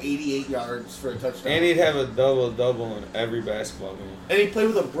 something or like 88 yards for a touchdown. And he'd have a double in every basketball game. And he played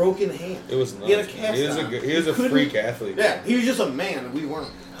with a broken hand. It was nuts. He had a man. cast He was a on. good, he was He a couldn't- freak athlete. Yeah, he was just a man, and we weren't.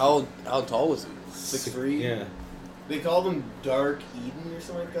 How tall was he? 6'3". Yeah. They called him Dark Eden or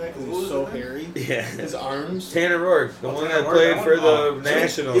something like that because he Who was was so his name? hairy. Yeah. His arms. Tanner Rourke, the Oh, one Tanner that Rourke, played that for one? the Oh,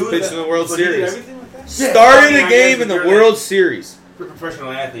 Nationals, he was pitched in the World so he did Series. everything like that? Started Yeah. a game in the World Series. You're a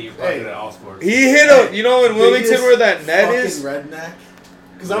professional athlete. You're probably Hey. good at all sports. He hit a, you know in Wilmington Biggest where that net fucking is? redneck.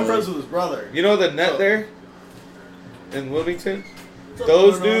 Because I'm friends with his brother. You know the Oh. net there? In Wilmington? What's up,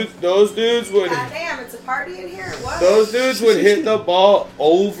 Those Bruno? dudes would, God damn, it's a party in here. What? those dudes would hit the ball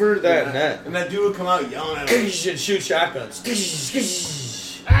over that net. And that dude would come out yelling at him. You should shoot shotguns.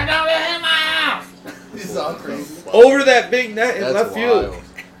 I don't hit my house. He's all crazy. Over that big net in That's left field. wild.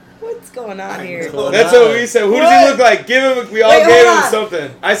 What's going on here? know. That's what we said. Who does he What? look like? Give him. We all Wait, gave hold him on.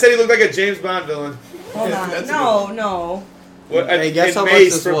 something. I said he looked like a James Bond villain. Hold on. That's a No. What, Hey, guess and how much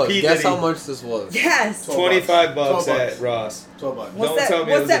Mace this from was. P. Guess Diddy. how much this was. Yes. 25 bucks 12 at bucks. Ross. 12 bucks. What's Don't that? tell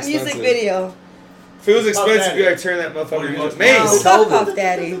me it What's was that music expensive. video? If it was Puff expensive, Daddy. you gotta turn that motherfucker into $40 Mace. No, fuck Puff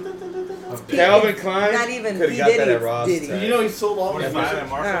Daddy. Calvin Klein. Not even Could P. have got that Diddy, at Ross. Diddy. tonight. You know he sold all his 45 music. at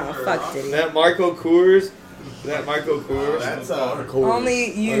Marshall. Oh, or fuck Ross? Diddy. That Michael Coors. That Michael Coors. That's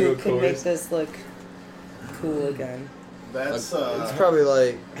Only you Michael could make Kors. this look cool again. that's It's probably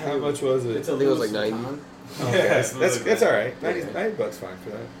like How much was it? it's a I think it was Louis like 90. Vuitton. Okay, Yeah, that's all right. 90 bucks fine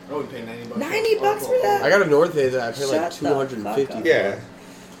for that. I would pay $90. 90 bucks for that? I got a North Face that I paid like Shut the fuck 250. up. Yeah.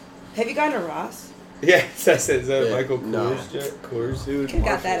 Have you gone to Ross? Yes, I said, is that Yeah, Michael no. Coors? Coors? Dude, Could've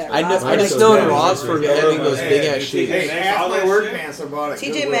got that at I Ross. just Marshall's know bad. Ross for having those Hey, big ass dude, shoes. Hey, Hey, half all my that work shit? pants are bought at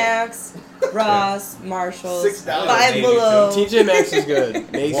TJ Goodwill. Maxx, Ross, Marshalls, $6. Five Maybe Below, TJ Maxx is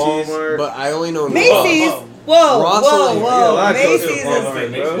good. Macy's, Walmart. but I only know Macy's. Oh, Whoa, Ross whoa, only- Yeah, a whoa. lot goes to Macy's Walmart,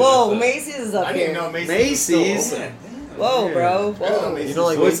 is. bro. Whoa, Macy's is I up didn't know here. Macy's. Macy's? Whoa, bro. Yeah, Whoa. Macy's. You don't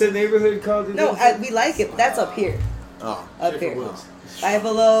like What's the neighborhood called? No, we like it. That's up here. Oh. Up Schaefer here. Woods. Five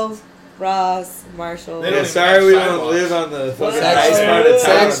Below, Ross, Marshall. They Yeah, don't sorry even we have don't live sidewalks. on the fucking What? nice Saks- part of Saks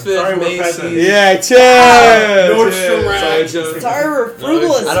town. Fifth, Sorry, we're Macy's. peasants. Yeah, chill. Nordstrom Rack. Chill. Sorry, we're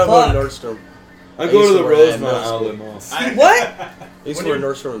frugal as I don't go to fuck. Nordstrom. I go to used the to work at Rosemont middle school. outlet mall. What? I used to wear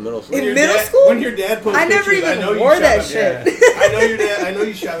Nordstrom in middle school. In Your middle dad- school? When your dad posts I never pictures, I know even you wore shop that at- shit. I know your dad. I know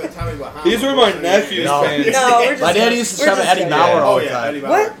you shop at Tommy Bahama. These were my nephew's No. pants. No, we're just My dad used to we're shop just at Eddie joking. Bauer all Oh the yeah, Eddie time.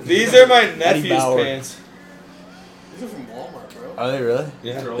 Bauer. What? These are my nephew's Bauer. pants. These are from Walmart, bro. Are they really?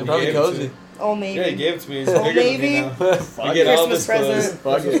 Yeah, They're he probably gave it to cozy. me. Oh, maybe. Yeah, he gave it to me. He's Oh, bigger than me maybe? now. I get all Christmas this clothes. present.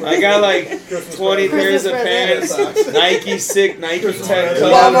 Fuck it. I got like 20 pairs of Christmas pants, Nike sick, Nike Tech colors.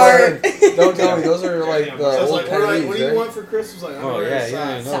 Walmart. Don't tell me, those are like the So it's old like, we're like, Kyries, what do you right? want for Christmas? Like, I'm Oh wearing yeah, you don't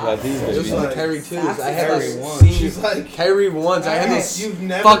even socks. know about these. Those baby. are the like- Kyrie 2s. Socks I had are those ones. seen She's like, Kyrie 1s. I had Alright. those you've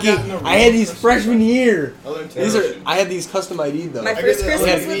never fucking. gotten a I had these real freshman year. Other These than- are. I had these custom ID'd though. My I first get that. They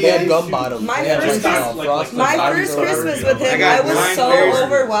had, Christmas with they had him. gum bottoms. My They had first like, Christmas- frosted My bottoms first or whatever. Christmas with I him, got I was 9 so pairs.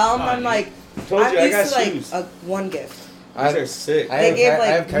 overwhelmed. I'm like, Told I'm you, I used got to like shoes. one gift. These are sick. I They have, gave, I like,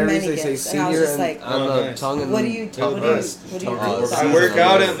 have Kyries, many they say gifts, and I was senior just like, on oh, the nice. tongue and What do you Tongue do? bust. What do you Tongue do? bust. I work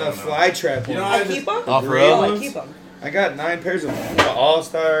out in the fly trap You know, one. I keep them. Oh, for real? Oh, I ones? keep them. I got 9 pairs of them. The All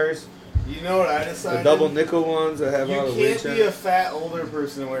Stars, You know what I the decided? double nickel ones that have You all the weird can't be a shit. fat older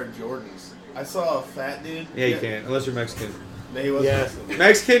person and wear Jordans. I saw a fat dude. Yeah, you can, unless you're Mexican. No, he wasn't. Yeah. Mexican.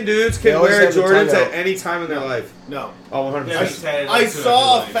 Mexican dudes They can always wear have the Jordans tongue at out. any time in their life. No. Oh, 100%. Yeah, I just had it I like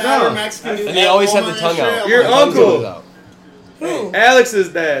saw a like- fatter No. Mexican dude. And they at always have Walmart the tongue yesterday. out. I'm Your like, The tongue's uncle. always out. Who? Alex's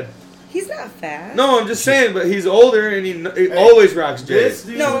dad. He's not fat. No, I'm just saying, but he's older and he always rocks This J's.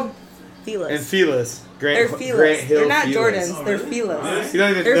 dude. No. Feelers. And Feeless. They're Grant feelers. Hill They're not Feeless. Jordans. Oh, They're really? feelers. You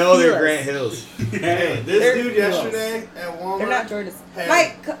don't even They're know they're Feelers. Grant Hills. Hey, this They're dude feelers. yesterday at Walmart. They're not Jordans.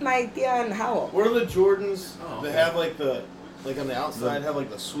 Had- My Tia and Howell. What are the Jordans Oh, that okay. have like the, like on the outside have like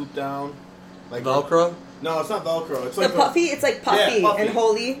the swoop down? Like Velcro? No, it's not Velcro. It's The like puffy. It's like puffy, Yeah, puffy. and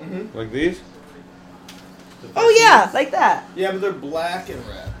holy. Mm-hmm. Like these? Oh yeah, like that. Yeah, but they're black and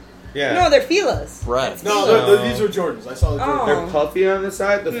red. Yeah. No, they're feelers. Red. That's No, feelers. these are Jordans. I saw the Jordans. Oh. They're puffy on the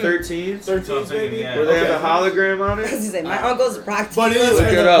side, the Hmm. 13s, 13s, baby. Yeah. where they have Okay. the hologram on I was it. gonna say, my uncle's rocked. But feelers. anyway,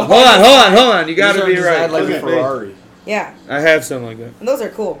 Look it the- up. Hold on. You gotta These are be designed right. like Okay. a Ferrari. Yeah, I have something like that. and those are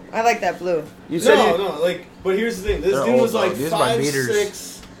cool. I like that blue. You said No, like, but here's the thing. This They're dude old, was though. like These are my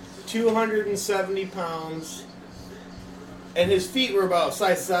 5'6", 270 pounds, and his feet were about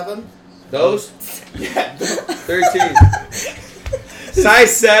size 7. those Yeah, 13.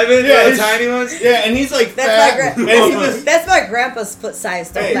 Size 7, Yeah, the his- tiny ones. yeah, and he's like That's fat. my and he was, That's my grandpa's foot size.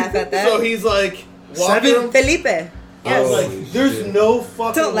 Don't hey, laugh at that. So he's like walking. 7? Felipe. I was Yes. like, there's shit. no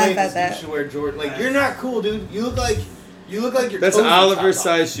fucking Don't laugh way at this dude that. should wear Jordan. Like, you're not cool, dude. You look like your That's toes are Oliver chopped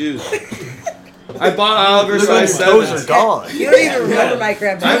size shoes. I bought Oliver Look like size your toes are 7. gone. You don't even remember my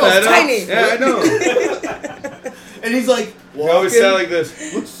grandpa. I He was met him. tiny. Yeah, I know. off. And he's like, You always walking, sound like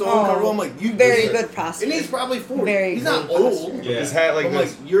this. looks so Oh, uncomfortable. I'm like, you Very listen. good posture. And he's probably 40. Very he's not good old. posture. Yeah. His hat like I'm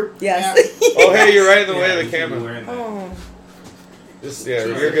this. like, you're Yes. Oh, hey, you're right in the way Yeah, of the you should be camera. wearing that. Oh, Just, yeah,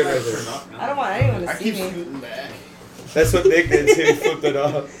 you're good right there. I don't want anyone I to see keep me. scooting back. That's what Nick did too. He flipped it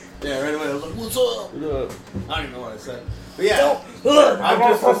off. Yeah, right away. I was like, what's up? What up? I don't even know what I said. But yeah, Ugh. I'm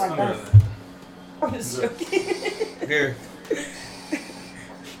just I'm just joking. Here.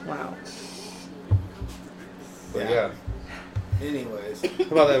 Wow. But Yeah. yeah. Anyways, How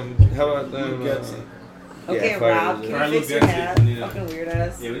about them? How about them? Gutsy. Okay, fire Rob, the- can Fire you Luke fix your Getsy. hat? We need a- Fucking weird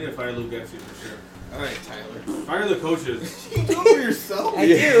ass. Yeah, we need to fire Luke Getsy for sure. All right, Tyler. Fire the coaches. You do it for yourself. I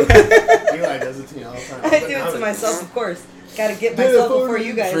Yeah. do. Eli does it to me all the time. I do it to myself, of course. Gotta get myself before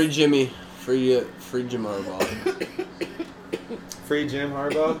you guys. Free Jimmy. Free Jim Harbaugh. Free Jim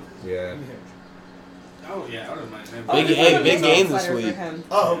Harbaugh? Yeah. Oh yeah, I don't mind. Big- Oh, hey, I'm big so game this excited for week. him.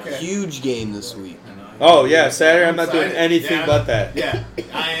 Oh, okay. Huge game this week. Oh yeah, Saturday. I'm not doing Excited. anything Yeah. but that. Yeah,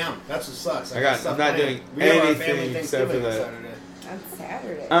 I am. That's what sucks. I got- stuff I'm not planned. doing We have our anything family except for Thanksgiving that. Saturday. On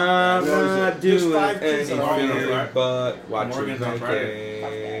Saturday. I'm What is not it? There's doing 5 kids anything on Friday. but watching Morgan's on the Friday.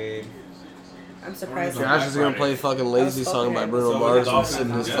 game. I'm surprised. Morgan's on Josh is gonna play fucking Lazy Song by Bruno So Mars it's and sit in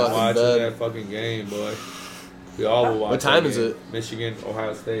his awesome. fucking Watching bed. that fucking game, boy. We all will watch. What time that is game. it? Michigan,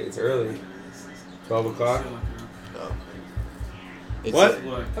 Ohio State. It's early. 12 o'clock. It's What?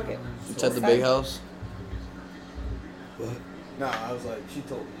 Okay. It's at the big house. No, I was like, she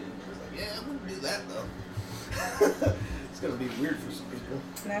told me. I was like, yeah, I'm gonna do that though. It's gonna be weird for some people.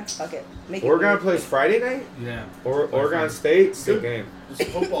 Nah, fuck it. Make Oregon it weird. plays Friday night. Yeah. Or Oregon State. Sick game. Just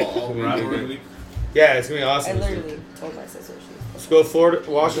football all week. Rivalry week. Yeah, it's gonna be I awesome. literally told my sister Let's go Florida,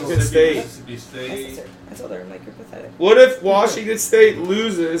 Washington State. Mississippi My State. sister. I told her, I'm like, you're pathetic. What if Washington State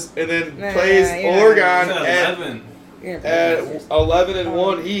loses and then Nah, plays you're not. Oregon It's at 11. You're gonna at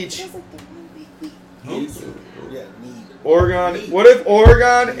 11-1 each? That's like the 1 week. Who? Yeah, me. Oregon. What if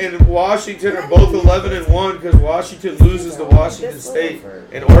Oregon and Washington are both 11-1 because Washington loses to Washington State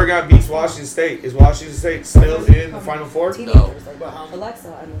and Oregon beats Washington State? Is Washington State still in the Final Four? No.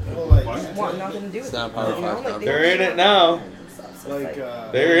 Alexa, I mean, want nothing to do with It's not it. Power You know, Five like, They're in it now. Like,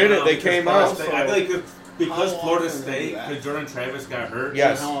 They're in it. They came out. I feel like because Florida State, because Jordan Travis got hurt.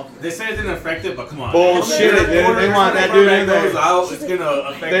 Yes. They said it didn't affect it, but come on. Bullshit. They want that dude in there. Goes out, it's gonna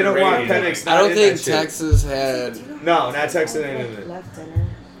affect They don't the want ratings. Penix. I don't in think that shit. Texas had. No, not Texas ain't in it.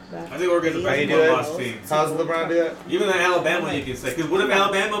 I think Oregon's the How you best do that? lost team. How's LeBron do that? Even in Alabama, you can say. Because what if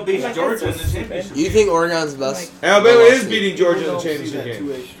Alabama beats Georgia in the championship? You think Oregon's best? Alabama lost is team? beating Georgia in the championship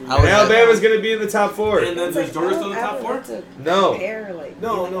game. How And is that? Alabama's going to be in the top 4. And then does Georgia still in the top 4? No.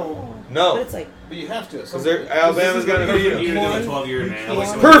 No. No. But it's like, But you have to. Because Alabama's going to beat them. You're doing 12 years,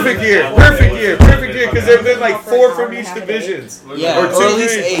 man. Perfect year, because they've been like 4 from each divisions. Yeah, Or or, 2 at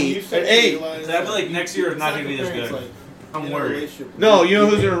least games. 8. An 8. So I feel like next year is not going to be this good. I'm worried. No, you know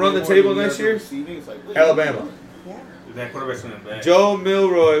who's going to run the table next year? Alabama. That quarterback's going to back. Joe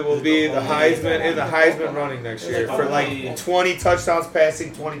Milroy will be the Heisman in the Heisman running next year for like 20 touchdowns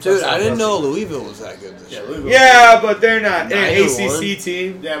passing, 20 touchdowns. Dude, I didn't know rushing. Louisville was that good this year. Yeah, but they're not. They're an 9-1. ACC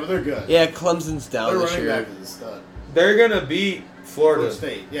team. Yeah, but they're good. Yeah, Clemson's down Their this running year. back is a stud. They're going to beat Florida.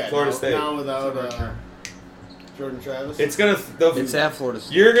 State. Yeah, Florida now, State. Now without Jordan Travis. It's going to... It's at Florida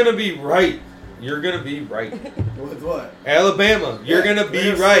State. You're going to be right. You're going to be right. With what? Alabama, you're Yeah, going to be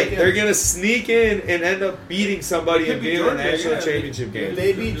they're gonna right. sneak in. They're going to sneak in and end up beating somebody Could and be being in the Georgia, national yeah. championship If game.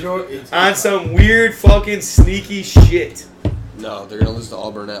 they beat Jordan, On some weird fucking sneaky shit. No, they're gonna lose to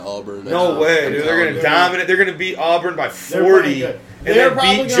Auburn at Auburn. No way, I'm dude. They're telling going to you. dominate. They're going to beat Auburn by They're 40 pretty good. and They're then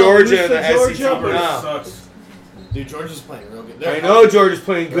probably beat gonna Georgia lose in to the SEC. Georgia, but Nah. Sucks. Dude, Georgia's playing real good. I They're know healthy. Georgia's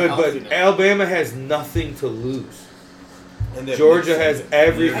playing They're good, but healthy now. Alabama has nothing to lose. And they're Georgia mixing has it.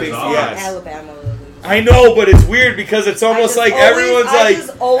 everything. Yeah, I Yes. Alabama will lose. I know, but it's weird because it's almost like everyone's like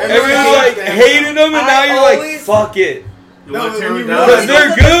hating them, and now you're like, fuck it. You want to tear them No, Because down? they're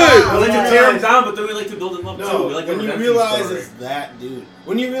We good. like to tear them down, but then we like to build them up too. No, We like when the you redemption realize story. it's that dude.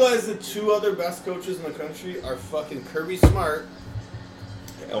 When you realize the 2 other best coaches in the country are fucking Kirby Smart.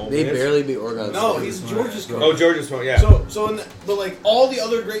 They barely beat Oregon. No, State. he's Georgia's coach. Oh, Georgia's one, yeah. But like all the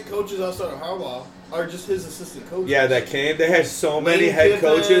other great coaches outside of Harbaugh are just his assistant coaches. Yeah, that came. They have so many Lane head Kiffin.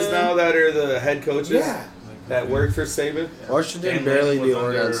 coaches now that are the head coaches Yeah. that work for Saban. Washington Dan barely Lanning beat was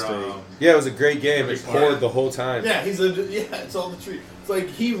Oregon under, State. Yeah, it was a great game. It Yeah. poured the whole time. Yeah, it's all the truth. It's like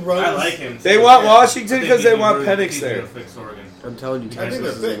he runs. I like him. They too. want Yeah. Washington I think because they he's want really- Penix he's there. gonna fix Oregon. I'm telling you, I think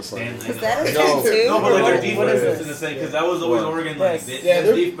Texas they're is fixed. gonna Stanley. Is that a No. thing too? No, but Or like their what defense is is this? insane because that was always What? Oregon. Like Yes. their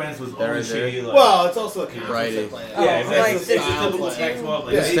they're- defense was They're always there. shitty. Like, Well, it's also a conference Righty. they play. Oh, yeah, exactly. like It's the just top typical team. Pac-12.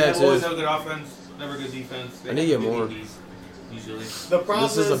 Like, Yeah. they Stats always is- have good offense, never good defense. I need to get more. The This problem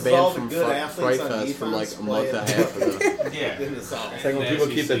is a all band the from good athletes Fright on Fest defense from like a play month and a in- half ago. Yeah. in the South. It's like when people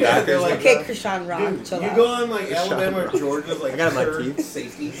keep the Yeah, doctors. they're like- Okay, Krishan Rock, Dude, chill you out. go on like Alabama or Georgia's like I got my third teeth.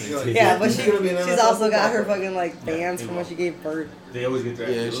 safety. You're like, Yeah, but he's gonna be an she's NFL also got her football fucking like bands from when she gave birth. They always get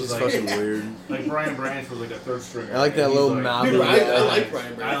drafted. Yeah, It was she's like, fucking weird. Like Brian Branch was like a third stringer. I like that And he's little like- mob. Dude, I like Brian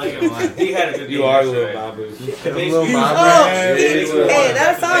I Branch. like him a lot. He had a good You game are a yesterday. little babu. Little mob. Oh, Yeah, hey, yeah.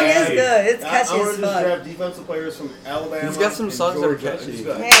 that song is good. It's I catchy want as to just fuck. draft defensive players from Alabama. He's got some and songs that are Georgia. catchy. Just be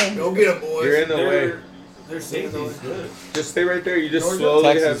like, Hey. Go get 'em, boys. You're in the way. Their safety is good. Just stay right there. You just Georgia? slowly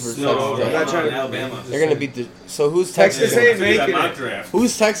Texas have versus slow. Texas. I'm not trying to. Alabama. They're gonna beat the. So who's Texas Texas? ain't So you got making mock it. draft.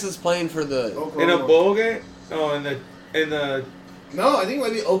 Who's Texas playing for the? Oklahoma. In a bowl game? Oh, in the No, I think it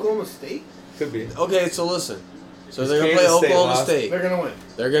might be Oklahoma State. could be. Okay, so listen. So Is they're gonna play Kansas State Oklahoma lost? State. They're gonna win.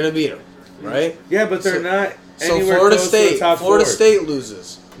 They're gonna beat them, right? Yeah, but they're So- not So anywhere Florida close to the State, top Florida 4. State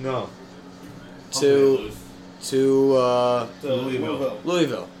loses No. to To Louisville.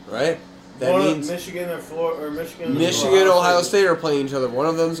 Louisville, right? That One of means Michigan or Florida or Michigan. Michigan, Ohio State are playing each other. One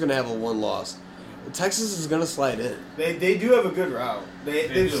of them's gonna have a one loss. Texas is gonna slide in. They do have a good route.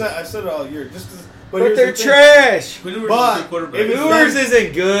 They've do. said I've said it all year. Just as, But here's they're the thing. trash. Quinn But Ewers is a quarterback. if it's Brewers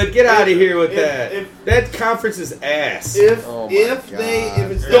isn't good. Get out of here with if- that. if- That conference is ass. If Oh my if God.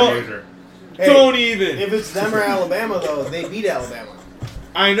 it's Don't- them, hey, Don't even. if it's them or Alabama though, they beat Alabama.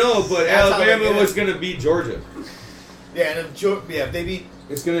 I know, but That's how they Alabama get it. was going to beat Georgia. Yeah, and if they beat,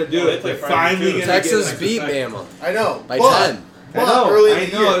 It's going to do Oh, they it. play They're Friday, finally too. going to Texas get it. beat Bama I know by but, 10. I But know, early in I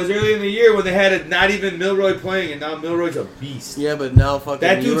the know. year, It was early in the year when they had not even Milroy playing, and now Milroy's a beast. Yeah, but now fucking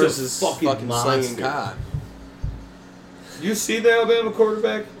That dude's a Ewers is fucking fucking monster. slinging cod. You see the Alabama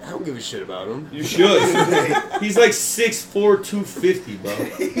quarterback? I don't give a shit about him. You should. He's like 6'4", 250,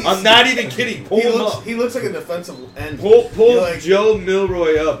 bro. I'm not even kidding. Pull him up. He looks like a defensive end. Pull like, Joe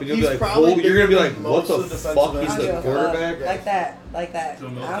Milroy up, and you'll be he's like, probably you're gonna be like, bigger what than the most of the fuck? defensive He's I don't the give a fuck. quarterback. Like that. I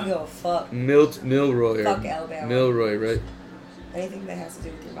don't give a fuck. Milroy. Fuck Alabama. Milroy, right? Anything that has to do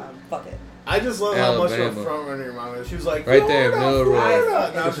with your mom, fuck it. I just love how much of a Alabama. front runner your mom is. She was like, Right there, Florida, Milroy.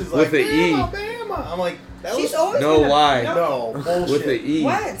 Florida. Now she's With like, the E. Alabama. I'm like, that She's was always No been a- lie. no bullshit. With the E.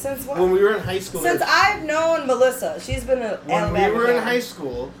 When? Since when? When we were in high school, Since I've known Melissa, she's been an when Alabama we were in fan. high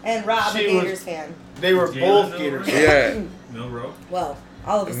school, And Rob, a she Gators was- fan. they were Jalen both Milroy? Gators. Yeah. Milrow. Well,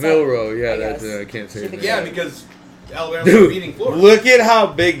 all of a sudden. Milroy, yeah, I that's guess. I can't say She it. became- Yeah, because Alabama was beating Dude, Florida. look at how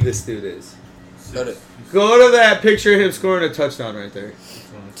big this dude is. Go to that picture of him scoring a touchdown right there.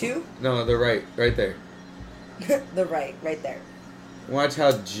 2? No, the right there. The right there. Watch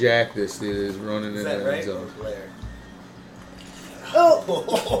how jacked this dude is running Is in that the right? end zone. There.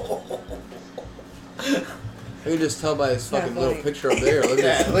 Oh! You can just tell by his Not fucking funny. little picture up there. Look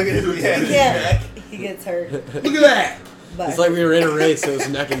at Yeah, look at his head. Yeah, he gets hurt. Look at that! But It's like we were in a race. It was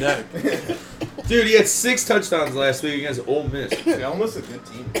neck and neck. Dude, he had 6 touchdowns last week against Ole Miss. Yeah, almost a good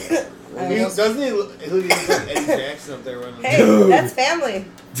team. I He, know. doesn't he look like Eddie Jackson up there running? Hey, that's family.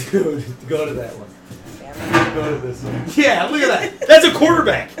 Dude, go to that one. Family. Go to this one. Yeah, look at that. That's a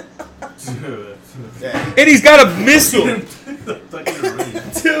quarterback. Yeah, And he's got a missile.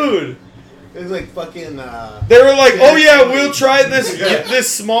 Dude. it was like fucking. They were like, "Oh yeah, we'll try this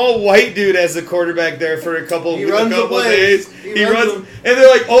small white dude as the quarterback there for a couple He runs the days." plays. He runs runs, them. and they're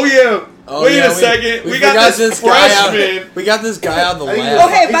like, "Oh yeah, Oh, wait yeah, a second, we forgot got this guy out. freshman." We got this guy out of the I think lab. he's a-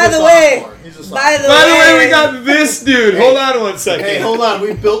 Okay, he's by a the way, sophomore. He's a by sophomore. the By the way, way, we got this dude. Hold on one second. Hey, hold on.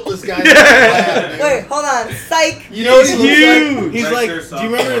 We built this guy. In the Yeah. lab, dude. Wait, hold on. Psych. You know what he He's looks huge. like? He's Red like. shirt Do you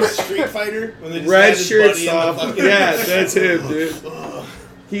remember in sophomore. Street Fighter when they just Red had his shirt buddy in the soft. fucking- Yeah, that's him, dude. Ugh.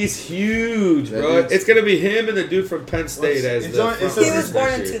 He's huge, That bro. dude's- it's gonna be him and the dude from Penn State as It's the on- it front says He runners was born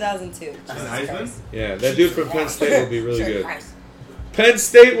next in year. 2002. Heisman? Yeah, that dude from Penn State will be really Sure, good. Christ. Penn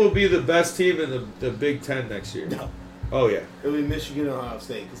State will be the best team in the Big Ten next year. No. Oh yeah. It'll be Michigan and Ohio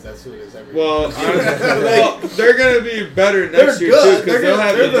State because that's who it is every Well, year. well, they're gonna be better next They're year too good. because They're they'll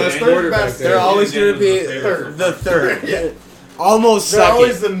have good. the They're best the third quarterback best. there. They're always going to be Third. the third. Yeah. Almost They're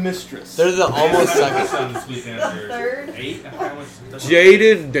always second. the mistress. They're the almost second. This weekend. The third? 8? How much?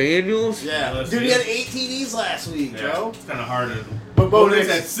 Jaden Daniels. Yeah, LSU. dude, he had 8 TDs last week, Yeah, Joe. it's kind of hard to. But Bo Nix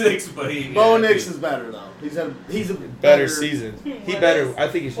Nix, at 6, but he. Bo yeah, Nix is better though. He's a Better season. He What better. is- I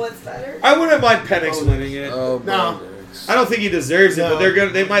think he should. What's better? I wouldn't mind Penix Oh, winning it. Oh, No. Nix. I don't think he deserves it, No. but they're gonna.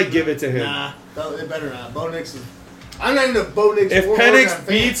 They might give it to him. Nah, it better not. Bo Nix is. I'm not even a Bo Nix. If or Penix Oregon fan.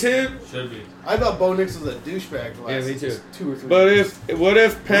 beats him, Should be. I thought Bo Nix was a douchebag the Yeah, last me too. 2 or 3 but years. what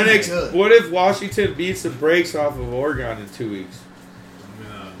if Penix? good. What if Washington beats the brakes off of Oregon in 2 weeks?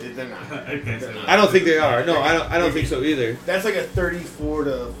 They're not. I can't say that. I don't think they are. No, I don't think so either. That's like a 34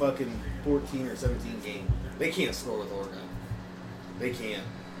 to fucking 14 or 17 game. They can't score with Oregon. They can't.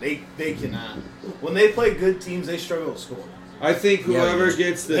 They cannot. When they play good teams, they struggle to score. I think whoever Yeah.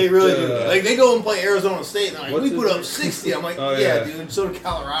 gets the They really do. Like they go and play Arizona State, and they're like, What's we his put up name? 60. I'm like, Oh, yeah, yeah. dude. So did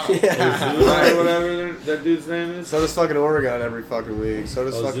Colorado. Yeah. Ozuna or whatever that dude's name is. So does fucking Oregon every fucking week. So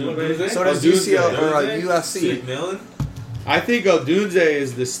does fucking. Ozuna? So does Ozuna. UCL or Ozuna? USC. McMillan? I think Odunze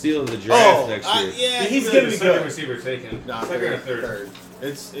is the steal of the draft next year. Yeah, He's he's like gonna the be second good. receiver taken. Nah, Second or third.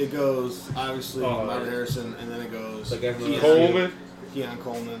 It goes obviously Oh, Marvin yeah. Harrison, and then it goes The guy from Coleman. Keon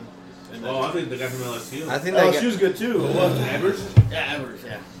Coleman. And then Oh, I think the guy from LSU. I think oh, they she was good too. Evers? Yeah, Evers.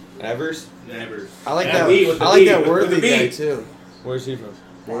 Yeah. Evers. Nevers. I like Yeah, that. B with the I like B, that with Worthy the B. guy too. Where's he from?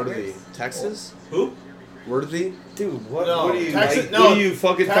 Worthy, Texas. Who? Worthy. Dude, what? No, what do you Texas- like, no, what do you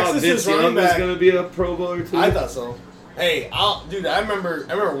fucking thought Texas' Vince running Young was back- gonna be a Pro Bowler too? I thought so. Hey, I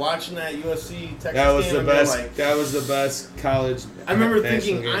remember watching that USC Texas that was game the and being best. like, That was the best college. I remember national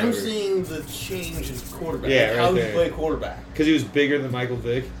thinking, game I'm ever. seeing the change in quarterback. Yeah, like right how there. he play quarterback. Because he was bigger than Michael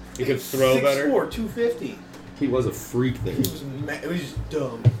Vick. He could throw 6'4", better. 250. He was a freak there. It was just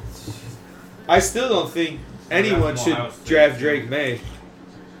dumb. I still don't think anyone from should Ohio State. draft Drake May.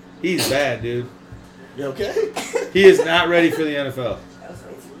 He's bad, dude. You okay? He is not ready for the NFL. That was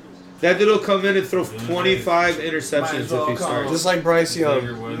way too- That dude will come in and throw 25 Might interceptions as well if he come. starts. Just like Bryce Young.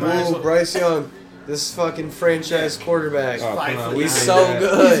 Xavier Woods. Might as Whoa, well- Bryce Young. This fucking franchise quarterback. Oh, come on. He's He's knew so that.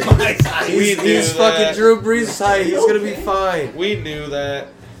 good. We He's, knew he's that. fucking Drew Brees' height. He's gonna be fine. We knew that.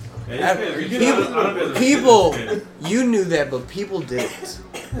 People, you knew that, but people didn't.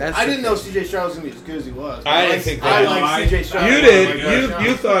 That's I the didn't know thing. CJ Stroud was gonna be as good as he was. I didn't think that. I like CJ Stroud. You Oh did. my gosh.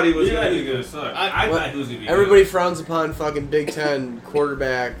 You thought he was Yeah, going he's to be gonna good. suck. I thought he was gonna be Everybody good. frowns upon fucking Big Ten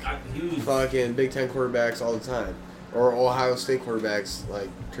quarterback, He was fucking Big Ten quarterbacks all the time. or Ohio State quarterbacks, like,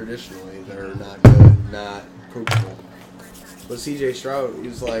 traditionally, they're not good, not coachable. But C.J. Stroud, he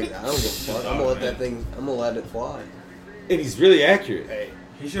was like, I don't give a fuck. I'm going to let it fly. And he's really accurate. Hey.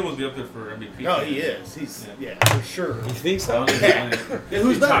 He should almost be up there for MVP. No, he is. He's for sure. You think so? Yeah,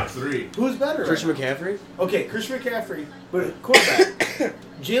 who's better? Top 3. Who's better? Christian McCaffrey? Okay, Christian McCaffrey, but quarterback.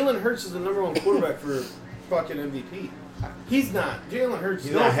 Jalen Hurts is the number 1 quarterback for fucking MVP. He's not. Jalen Hurts.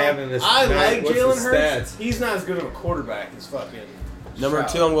 He's not having this. I like what's Jalen his Hurts. stats? He's not as good of a quarterback as fucking. Number Stroud.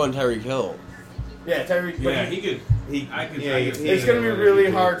 2, I'm going Tyreek Hill. Yeah, Tyreek. Yeah, he could. I could It's going to be really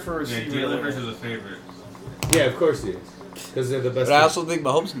hard for a Yeah, receiver. Jalen Hurts is a favorite. Yeah, of course he is. Because they're the best. But I also think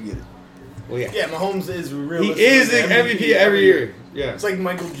Mahomes can get it. Well, yeah. Yeah, Mahomes is really. He is the MVP every year. Yeah. It's like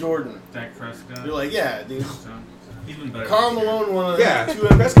Michael Jordan. Dak Prescott. You're like, yeah, dude. He's been better. Karl Malone won Yeah, 2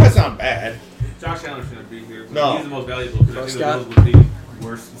 Prescott's not bad. Josh Allen shouldn't be here. But No. He's the most valuable because I think Prescott? the Bills would be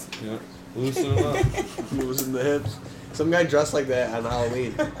worse. Yeah. Loosen him up. He was in the hips. Some guy dressed like that on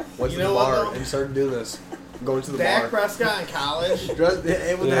Halloween. Went You to know the what, bar though? and started doing this. Going to the Dak bar. Prescott in college. Dressed with the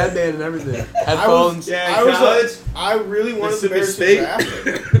Yeah. headband and everything. Headphones. I really wanted the Mississippi Bears to State.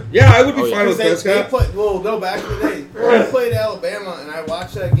 draft him. Yeah, I would be Oh, yeah. fine with Because they Prescott. played, no, back in the day. They played Alabama, and I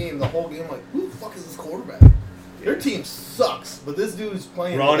watched that game, the whole game, like, who the fuck is this quarterback? Their team sucks, but this dude's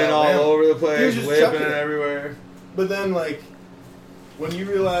playing with Running all Alabama. over the He place, was just whipping chucking it it. everywhere. But then, like, when you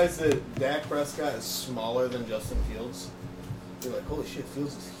realize that Dak Prescott is smaller than Justin Fields, you're like, holy shit,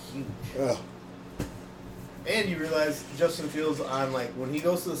 Fields is huge. Ugh. And you realize Justin Fields on, like, when he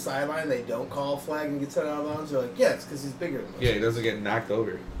goes to the sideline, they don't call a flag and gets sent out of bounds. You're like, yeah, it's because he's bigger than us. Yeah, he doesn't get knocked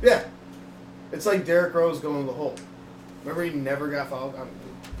over. Yeah. It's like Derrick Rose going to the hole. Remember he never got fouled?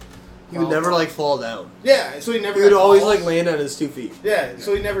 He would never, like, fall down. Yeah, so he never He would got always, calls. like, land on his 2 feet. Yeah,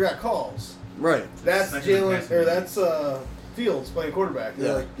 so he never got calls. Right. That's Second Jalen, best. or that's Fields playing quarterback. They're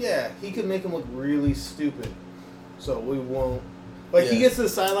Yeah. like, yeah, he could make him look really stupid. So we won't. Like, he Yeah. gets to the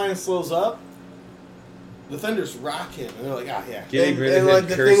sideline and slows up. Defenders rock him, and they're like, ah, yeah. Getting rid of And him, like,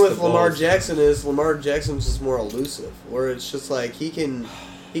 the curse thing with the Lamar balls. Jackson is Lamar Jackson's just more elusive. Where it's just like he can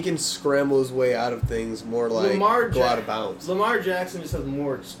scramble his way out of things more like go out of bounds. Lamar Jackson just has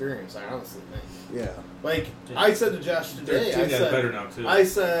more experience, I honestly think. Yeah. Like, I said to Josh Their today, team got better now, too. I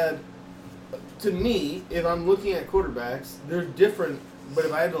said, to me, if I'm looking at quarterbacks, they're different, but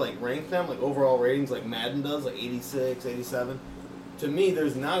if I had to, like, rank them, like, overall ratings, like Madden does, like 86, 87, to me,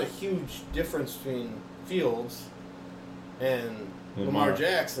 there's not a huge difference between Fields and Lamar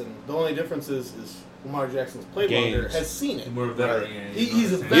Jackson. The only difference is Lamar Jackson's played longer, Games. has seen it. He's more of a veteran. Right. Yeah,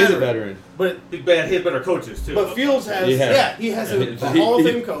 He's a veteran. He is a veteran. But He had better coaches, too. but Fields has, Yeah. he has a Hall of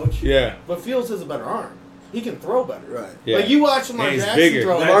Fame coach, Yeah. but Fields has a better arm. He can throw better. Right. Yeah. Like, you watch Lamar And he's Jackson bigger.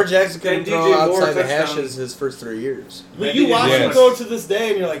 throw. Lamar Jackson couldn't that throw DJ Moore outside the touchdown. hashes his first 3 years. But you watch him Yes. go to this day,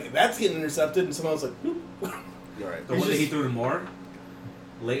 and you're like, that's getting intercepted, and someone's like, "Oop." Right. The one that he threw to Moore?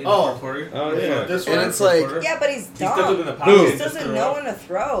 Late in the Oh. fourth quarter? Oh, Yeah, yeah. this And one. it's like- Yeah, but he's He stepped up in dumb. the Who? pocket. He and just just doesn't threw know up. when to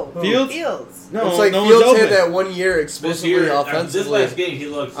throw. Fields? Fields. No, It's like no one's Fields had open. that 1 year This exclusively year, this offensively last game, he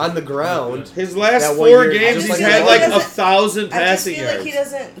looked on the ground. His last That 1 4 year, games, just he's like had that. like He doesn't- 1,000 I just passing feel yards. like he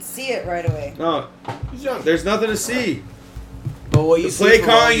doesn't see it right away. No, He's young. there's nothing to see. But what you The see play from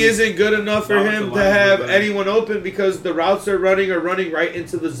all calling these- isn't good enough for That was him the to line have we were anyone open because the routes they're running are running right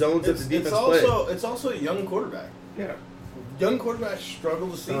into the zones that the defense play. It's also a young quarterback. Yeah. Young quarterbacks struggle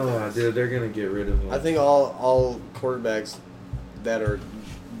to see Oh, things. dude, they're gonna get rid of him. I think all quarterbacks that are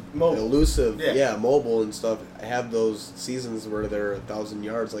Mobile. elusive, Yeah. mobile and stuff, have those seasons where they're 1,000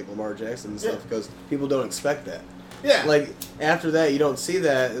 yards like Lamar Jackson and stuff Yeah. because people don't expect that. Yeah. Like after that, you don't see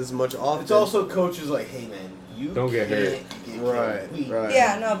that as much often. It's also coaches like, hey man, you Don't get hurt. can't Right, weak. right.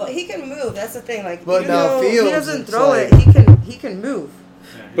 Yeah, no, but he can move. That's the thing. Like, But even now though Fields, he doesn't it's throw like- it, he can move.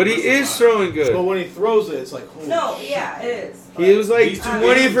 Yeah, But he was is a lot. throwing good. But when he throws it, it's like, holy No, shit. yeah, it is. He was like These two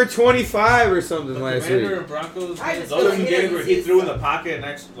 20 games- for 25 or something The last Commander week. and Broncos, I just those feel are like two he games doesn't where he see threw in the stuff. pocket and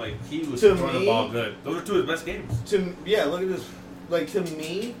actually, like, he was To throwing me- the ball good. Those are two of his best games. Look at this. Like, to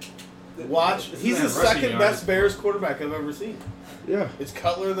me, watch. This He's the man rushing second yards. best Bears quarterback I've ever seen. Yeah. It's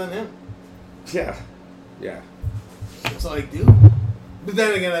Cutler than him. Yeah. Yeah. It's like, dude. But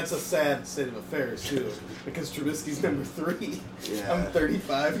then again, that's a sad state of affairs, too. Because Trubisky's number 3. Yeah. I'm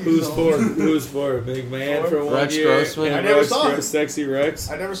 35 years Who's old. for? Who's for? Big man for 1 Rex year. Grossman. and I never Rex saw him. Sexy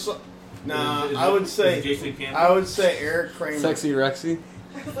Rex. I never saw. Nah, Is I would it say. Jason Campbell? I would say Eric Kramer. Sexy Rexy.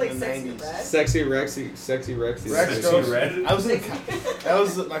 I was like In the sexy 90s. red. Sexy Rexy. Sexy Rexy. Rex Sexy Gross. Red? I was in. That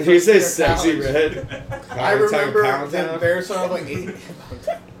was my. Did you first say year of sexy college. red? I remember Pound that Town? Bears song like 80.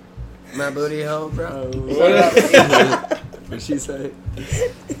 My booty hole, bro. What? What'd she say?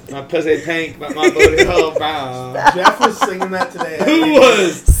 My pussy pink, but my booty hole brown. Jeff was singing that today. Who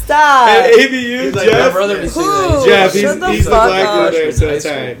was? Stop. At ABU, He's like, Jeff. my brother be singing that. Who? Jeff, Shut the he's the fuck black up. dude there, so High it's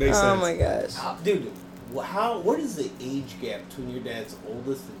school. alright. Makes Oh sense. my gosh. Dude, what is the age gap between your dad's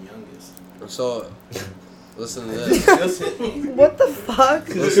oldest and youngest? So, listen to this. Just hit me. What the fuck?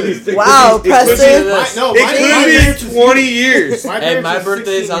 Listen, Wow, it could be- Preston. It could be 20 years. And my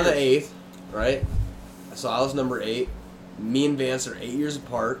birthday's on the 8th. 8th, right? So I was number 8. Me and Vance are 8 years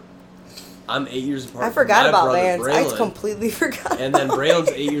apart. I'm 8 years apart. I from forgot my about brother, Vance. I Braylon. completely forgot. And then Braylon's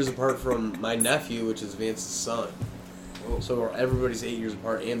 8 years apart from my nephew, which is Vance's son. So everybody's 8 years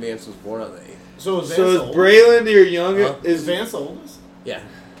apart, and Vance was born on the 8th. So is Vance So the is oldest? Braylon your younger? Huh? Is Vance the oldest? Yeah,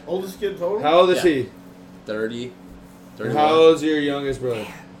 Oldest kid total? How old is Yeah. he? 30. And how old's your youngest brother?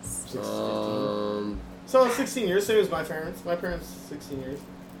 16. Um, So 16 years. Same as my parents. My parents 16 years.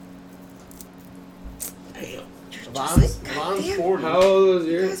 Damn. Vaughn's goddamn. 40. How old was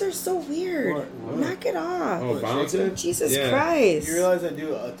You yours? guys are so weird. What? Knock it off. Oh, bouncing? Jesus Yeah. Christ. You realize I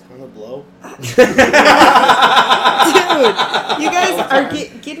do a ton of blow? Dude, you guys are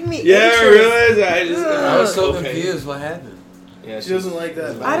getting me Yeah, I anxious. realize I just. I was so okay. confused. What happened? Yeah, She doesn't like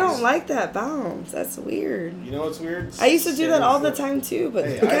that. I don't like that bounce. That's weird. You know what's weird? I used to do that all the Standing time too, but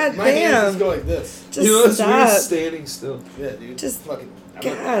still. Hey, god my hands damn. just go like this. Just You know what's weird? stop. Standing still. Yeah, dude. Just- fucking.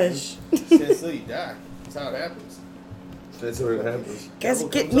 Gosh. Stand still, you die. That's how it happens. That's what it happens. Guys Devil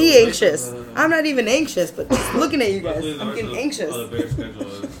get comes me up with anxious. I'm not even anxious, but just looking at you guys, Luckily, the I'm rest getting of anxious. the Bears schedule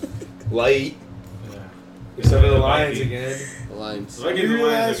is Light. yeah. Except for the Yeah, Lions Vikings. again. The Lions. So I You get the Lions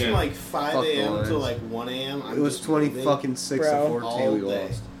realize from again. like 5 Fuck the a.m. to Lions. like 1 a.m. I'm It was just 20 moving fucking 6 Bro. to 14. all We day.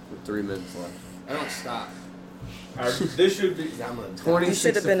 lost with 3 minutes left. I don't stop. This should be. I'm gonna 26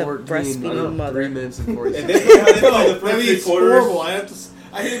 should have to been a 14, breastfeeding mother. 3 minutes and 40 If seconds. they play how they play the That first three means quarters. horrible.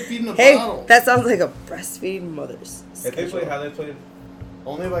 I hate feeding a Hey, bottle. that sounds like a breastfeeding mother's If they play schedule. how they played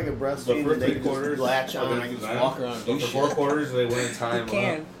Only if I could the breastfeed first and they three could quarters, just latch on and I against could just Zion, walk around and but do for shit. 4 quarters they win You time.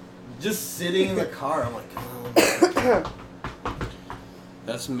 can. Just sitting in the car, I'm like, oh.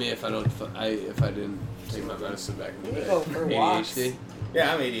 That's me if I didn't take my medicine back in the You day. go for walks. ADHD.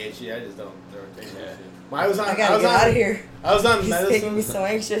 Yeah, I'm ADHD. I just don't take Yeah. that shit. I was on. I gotta was get on, out of here. I was on He's medicine. making me so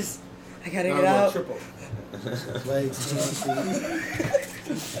anxious. I gotta No, get I'm on out. triple. Legs, feet.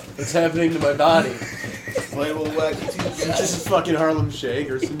 What's happening to my body? Play with wacky It's just a fucking Harlem Shake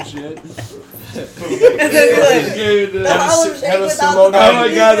or some shit. And then Dude, the Harlem Shake have a without sumo the guy. Oh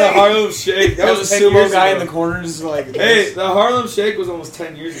my god, the Harlem Shake. That That was was a 10 sumo years guy ago. in the corner just like Hey, the Harlem Shake was almost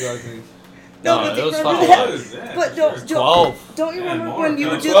 10 years ago, I think. No, No, but it do you was remember fucking that? What is that? But don't 12. don't you Yeah, remember more. when you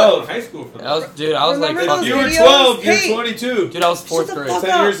No, would do 12. high school for I was, dude, I was like Remember fucking. You were videos? 12, you're Hey. 22. Dude, I was Shut 4th the grade. fuck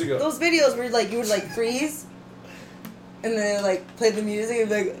 10 up. years ago. Those videos where like you would like freeze, and then like play the music and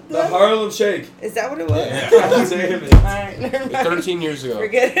be like, The Harlem Shake. is that what it was? Yeah. Damn it. Alright, never mind. 13 years ago.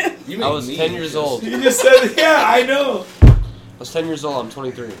 Forget it. You I make was me 10 years old. You just said, yeah, I know. I was 10 years old. I'm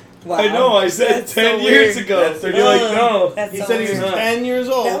 23. Wow. I know, I said That's 10 so years weird. ago. That's so You're like, Ugh. no. That's He so said he was weird. 10 years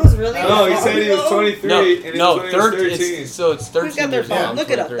old. That was really No, he long said he was ago. 23 No, and he no, was when he was 13. 13. So it's 13 Who's got their years old. phone? I'm Look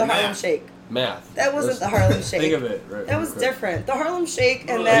it up. The 23. Harlem Shake. Math. That wasn't the Let's Harlem Shake. Think of it. Right. That was quick. different. The Harlem Shake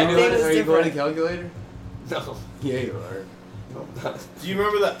and Are that Are you, thing doing, was are you going to different. calculator? No. Yeah, you are. No, not. Do you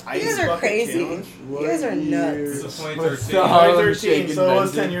remember the ice You guys are bucket crazy. challenge? You guys are nuts. It's a What's 2013. the Harlem 2013, Shake so it was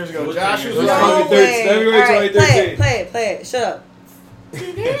invented? 10 years It ago. was Josh 10 was years ago. on. No fucking way. February Alright, 2013. play it. Shut up.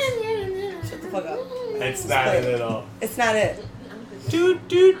 Shut the fuck up. It's not it at all. It's not it.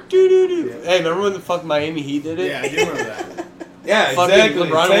 Hey, remember when the fuck Miami Heat did it? Yeah, I do remember that. Yeah, Fucking exactly.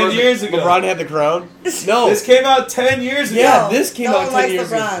 LeBron 10 wore years the, ago. LeBron had the crown. No. This came out 10 years ago. Yeah, No, this came no out one 10 likes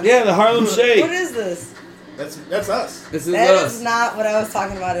years ago. LeBron. Yeah, the Harlem Shake. What is this? That's us. This is That us. is not what I was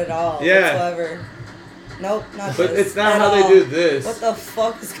talking about at all. Yeah. Whatsoever. Nope, not But this. it's not at how they all. do this. What the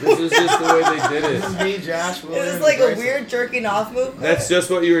fuck is This going on? is just the way they did This is it. me, Josh, Williams, Is this like a Bryson. weird jerking off move? That's just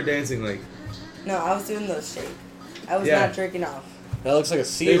what you were dancing like. No, I was doing the shake. I was Yeah. not jerking off. That looks like a They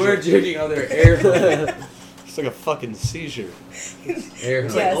seizure. weren't jerking out their air. It's like a fucking seizure. Air.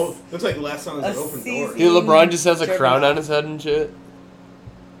 Looks Yes. like, looks like the last song was an A open door. season. Dude, LeBron just has a Jerking crown off. on his head and shit.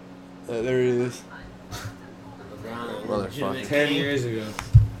 There it is. LeBron, Motherfucker. legitimate 10 king. years ago.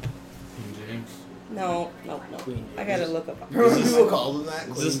 James. No. Queen I gotta James. look up. Remember when people called him that?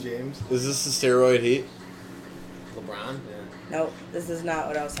 Is Queen this- James. Is this the steroid heat? LeBron? Yeah. Nope, this is not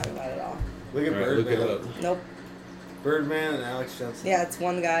what I was talking about at all. Look at Alright, look Birdman. it up. Nope. Birdman and Alex Jensen. Yeah, it's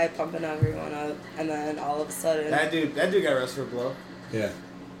one guy pumping everyone up, and then all of a sudden, That dude got arrested for blow. Yeah.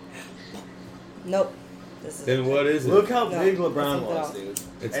 nope. This is Then what is it? Look how No, big that's LeBron something was, else. dude.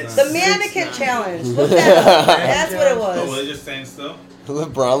 It's It's not. the mannequin 6'9". challenge. Look that up. That's what it Oh, was. was it just saying still?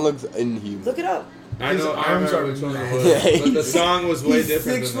 LeBron looks inhuman. Look it up. I His know. I arms remember are which one it massive. was. But the song was way He's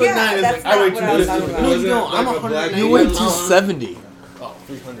different 6'9". than that. Yeah, He's that's like, I not weigh what I was 250. talking about. No, you Wasn't don't. it I'm like a black 190. You weigh dude? 270. Oh,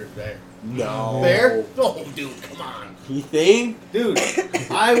 300 there. No. There? Oh, dude, come on. You think? Dude,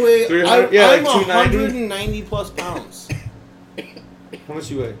 I weigh... 300? Yeah, I'm like 290? 190 plus pounds. How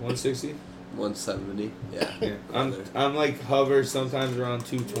much you weigh? 160? 170. Yeah. I'm like hover sometimes around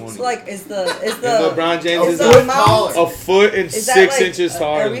 220. So like, is the And LeBron James is is the a amount? foot and Is that 6 like, inches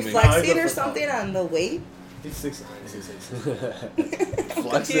taller are than we me. flexing No, or he's a something on the weight? He's 6'9", 6'6".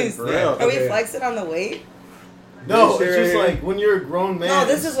 Flexing Confused. for real. Are we Okay. flexing on the weight? No, Sure. it's just like when you're a grown man. No,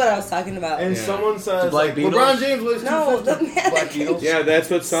 this is what I was talking about. And Yeah. someone says, The Black like, Beatles? LeBron James weighs No, 250. the man Black that Beatles? Yeah, that's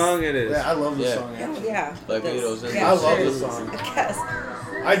what song it is. Yeah, I love this Yeah. song, actually. Yeah. Black this. Beatles, Yeah, I love sure. this song. I guess.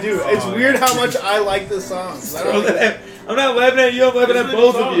 I do. It's weird how much I like this song. 'Cause I don't like I'm not laughing at you, I'm laughing at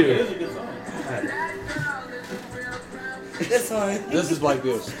both of It you. is a good song. This one. This is Black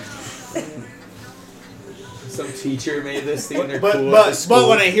Beatles. Some teacher made this thing and they're But, cool at but, the school. but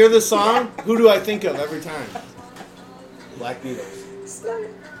when I hear this song, who do I think of every time? Black Beatles.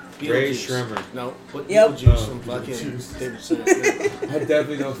 Ray Beetlejuice. Schremer. No, but Yep. Beetlejuice from fucking David Simmons. I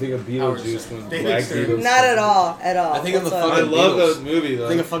definitely don't think of Beetlejuice when They Black mixed it. Beatles. Not at all. At all. I think of the whatsoever. I fucking love Beatles. that movie though. I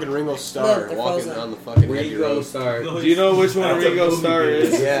think of fucking Ringo Starr Look, they're walking frozen. on the fucking Abbey Ringo Road. Starr. No, Do you know which one that's a Ringo movie, Starr dude.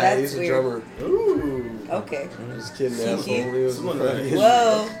 is? Yeah, That's he's a weird. drummer. Ooh. Okay. This kid Kinky. asshole. He was Someone a fucking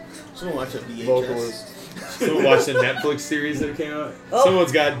Whoa. Someone watch a VHS. vocalist. Someone watched the Netflix series that came out. Oh.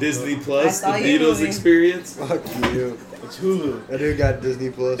 Someone's got Disney Plus, I the saw you Beatles movie. experience. Fuck you. It's Hulu. That dude got Disney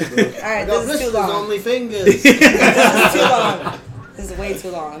Plus, bro. Alright, No, this is too long. only fingers. This is too long. This is way too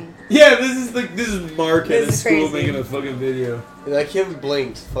long. Yeah, this is Mark at This a is school crazy. making a fucking video. That kid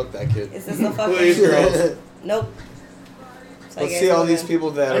blinked. Fuck that kid. Is this the Please, fucking... girls. Nope. So I Let's guess see all we'll these go.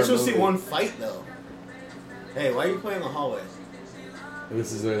 people that I are just want to see moving. one fight, though. Hey, why are you playing in the hallway?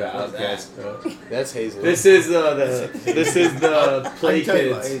 This is where the What's outcast go. That's Hazel. This is the play I can tell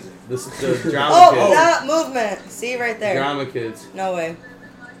you kids. about The drama Oh, kids. that movement. See right there. Drama kids. No way.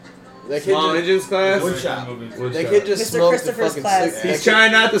 That kid Small just, engines class. Woodshop. Woodshop. that kid just Mr. smoked the Christopher's fucking class. sick. He's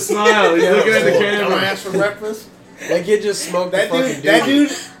trying not to smile. He's looking at the I'm camera. gonna ask for breakfast. That kid just smoked That the fucking dude, that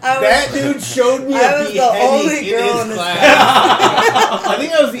dude, I was- that dude showed me I a was the beheading only girl in in his this class. I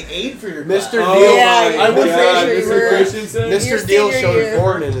think I was the aide for your class. Mr. Oh Deal. Yeah, my I God, was pretty sure you Mr. were. Christensen. Your Mr. Deal senior showed year.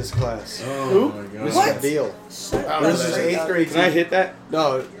 porn in his class. Oh Who? my God. Mr. What? Deal. Shut I the was This is just frick 8th up. grade Can I teacher. hit that?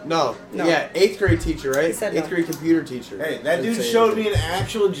 No. No. Yeah, 8th grade teacher, right? He said 8th no. grade computer teacher. Hey, that dude Didn't say showed me anything. an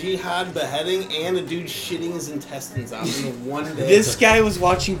actual jihad beheading and a dude shitting his intestines out in one day. This guy was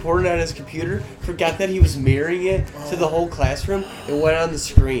watching porn on his computer, forgot that he was mirroring it to the whole classroom, and went on the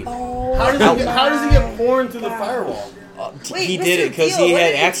screen. Oh, How does he get porn through the God. firewall? Wait, He Mr. did it because Deal, he what had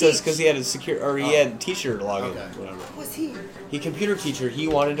did he access teach? because he had a secure or he had teacher login. Okay. Whatever. What was he? He computer teacher. He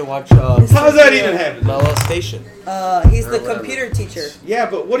wanted to watch How does that even happen? molestation. He's Or the whatever. computer teacher. Yeah,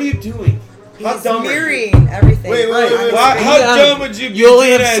 but what are you doing? How He's dumb are you? mirroring everything. Wait, wait, wait. Why, He's how on- dumb would you be? You only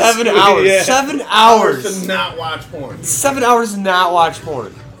have at 7 school? hours. Yeah. 7 To hours. not watch porn. 7 hours to not watch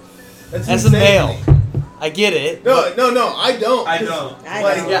porn. That's As a insane male, to me. I get it. No, I don't. I don't. I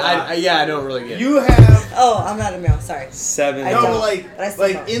Like, know. Yeah, I don't really get it. You have Oh, I'm not a male. Sorry. 7 I no, don't. like, But I still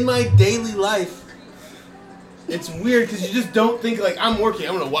like don't. in my daily life. It's weird because you just don't think like I'm working.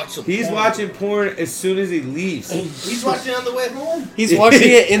 I'm gonna watch some. He's porn. watching porn as soon as he leaves. He's watching on the way home. He's watching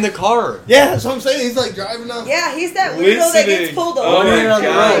it in the car. Yeah, that's what I'm saying. He's like driving up. Yeah, he's that weirdo that gets Listening. pulled Oh One over. my hand on the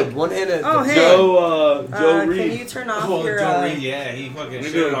God. road. One hand at Oh, the hey. Joe Can Reed. you turn off Oh, your? Joe Reed, yeah, he fucking We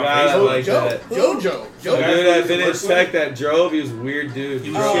shit knew a it on guy Facebook. like that. Jojo. The Joe. dude at Vintage Tech that drove, he was a weird dude. He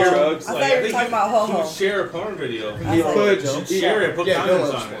He was drove sharing- trucks. I like, thought you were think talking about he Ho-Ho. would share a porn video. I He thought- put, He'd share it, put Yeah, Bill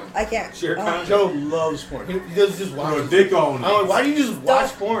comments loves on it. porn. I can't. Share Oh. comments. Joe loves porn. He does just watch. Put a dick on I'm like, it. why do you just watch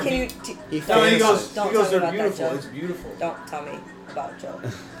Don't- porn? Can you? He No, he fantasizes. goes. Don't He goes. tell me They're about that, beautiful. Joe. It's beautiful. Don't tell me about Joe.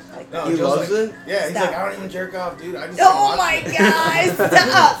 Like, No, He Joe's loves like, it? Yeah, he's Stop. like, I don't even jerk off, dude. I just. oh watch my it." God!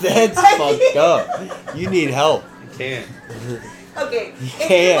 Stop. That's I fucked up. You need help. can't. Okay, if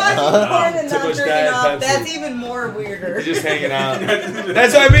can't, you're watching huh? porn and Too not much jerking Diet off, Pepsi. that's even more weirder. He's just hanging out.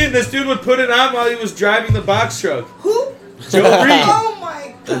 That's what I mean. This dude would put it on while he was driving the box truck. Who? Joe Reed. Oh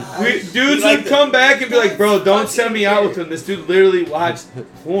my God! Dudes would come back and be like, bro, don't send me out with him. This dude literally watched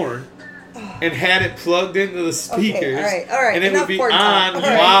porn and had it plugged into the speakers. Okay, all right. And it would enough be porn talk. on All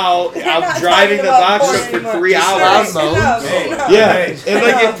right. while We're I'm not driving talking the about box porn truck for anymore. 3 All hours. right, Loud enough, mode. enough. Yeah, Hey. it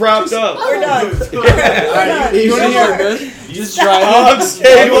like it propped up. We're done. We're done. You want to No hear more. this? Just Oh, drive I'm it.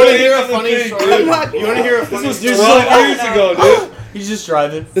 saying, You want to hear a funny story? I'm not- You want to hear a This funny was story? 12 years ago, dude. He's just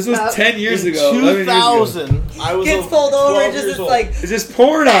driving. This was Stop. 10 years In ago. 11 years ago. 2000, I was Gets pulled over 12 and just years it's old. like, Is this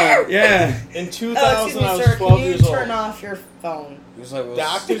porn on? Yeah. In oh, 2000, excuse me, I was sir, 12 can you years old. turn off your phone? He's like, well,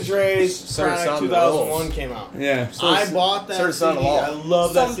 Dr. Dre's Started Chronic sounding 2001 old. came out. Yeah. I bought that started CD. sounding old. I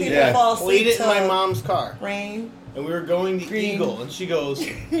love that Some CD. people Yeah. fall Played asleep it in my to mom's car. rain. and we were going to Green. Eagle, and she goes,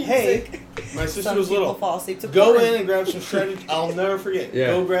 "Hey, my sister Some was people little. fall asleep to Go porn. in and grab some shredded. I'll never forget. Yeah.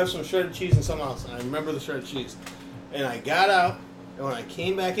 Go grab some shredded cheese and something else." And I remember the shredded cheese. And I got out, and when I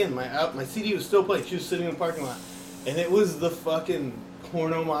came back in, my CD was still playing. She was sitting in the parking lot, and it was the fucking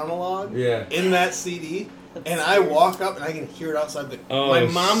porno monologue in that CD. And I walk up, and I can hear it outside my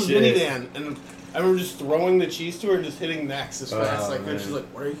mom's minivan, and I remember just throwing the cheese to her and just hitting next as fast as I could. She's like,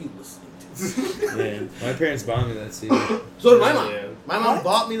 "What are you listening to?" Man, my parents bought me that CD. So did my mom. Yeah. My mom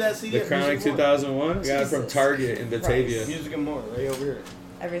bought me that CD. The Chronic 2001. I got it from Target in Batavia. Music and more, right over here.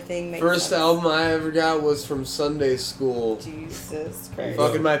 Everything makes First sense. album I ever got was from Sunday school. Jesus Christ.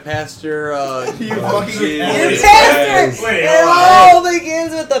 Fucking my pastor. You fucking Jesus. Your Yes. pastor! Wait, It all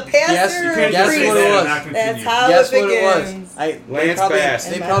begins with the pastor. Guess or what priest. it was. That's how Guess it what it begins. was? Lance Bass.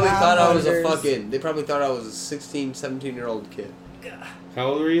 They And my probably mom thought I was a wonders. fucking. They probably thought I was a 16, 17-year-old kid. How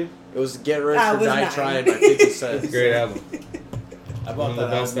old were you? It was Get Rich I or was Die 9. Trying by 50 Cent. Great album. I One bought of the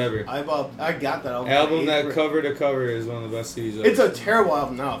that best album. ever. I got that album. Album in that eighth grade. cover to cover is one of the best CDs ever. It's a terrible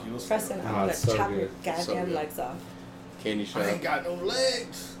album now. If you listen. Preston, I'm Oh, gonna it's so chop your good. goddamn So good. legs off. Candy I ain't Shop. got no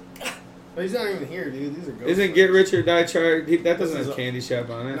legs. But he's not even here, dude. These are ghosts. Isn't Get Rich or Die Trying? That This doesn't is have a- Candy Shop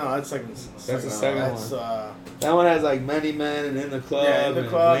on it. No, that's like That's the second That's That one has like Many Men and In the Club. yeah, in the and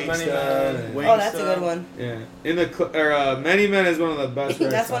club, Wingstop Many Men. and- Wingstop. Oh, that's a good one. Yeah, in the Many Men is one of the best.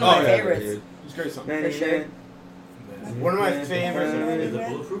 That's rap one songs of my ever, favorites. dude. It's a great song. Many sure. Men. One of my Is favorite. it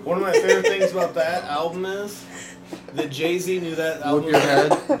bulletproof? One of my favorite things about that album is that Jay-Z knew that album Whip your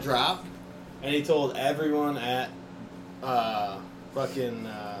head. would drop, and he told everyone at fucking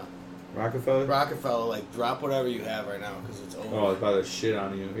Rockefeller. Rockefeller, like, drop whatever you have right now because it's over. Oh, it's about to shit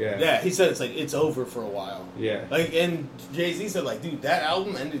on you. Yeah. Yeah, he said it's over for a while. Yeah. Like, and Jay-Z said, like, dude, that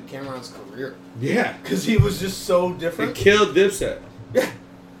album ended Cameron's career Yeah. because he was just so It different. killed Dipset. Yeah.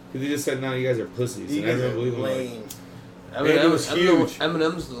 Because he just said, "No, you guys are pussies," You and guys everyone are believed him. Like, lame. Eminem, It was huge.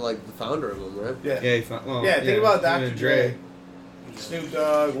 Eminem's like the founder of them, right? Yeah. yeah, he found, well, Yeah, think about him Dr. and Dre, Snoop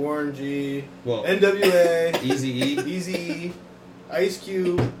Dogg, Warren G, Well, NWA, Eazy-E. Eazy-E, Ice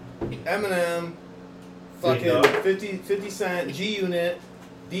Cube, Eminem, fucking Dog. 50 Cent, G-Unit,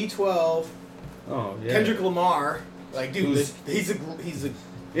 D12, Oh yeah. Kendrick Lamar. Like, dude, Who's- he's the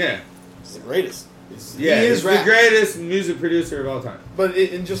Yeah. greatest. Yeah. he He's is the rap. greatest music producer of all time. But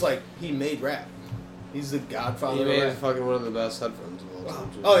and just like he made rap. He's the godfather He of made rap. fucking one of the best headphones of all time.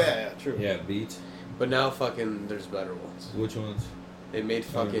 too. Oh yeah, true. Yeah. Beats. But now fucking there's better ones. Which ones? They made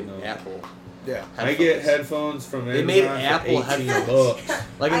I don't fucking know. Apple. Yeah. I get headphones from They Amazon made for Apple 18 headphones. bucks.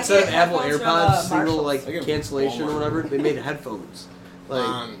 Like I instead get of Apple headphones from, AirPods, single Marshalls. like I get cancellation or Walmart. whatever, they made headphones. Like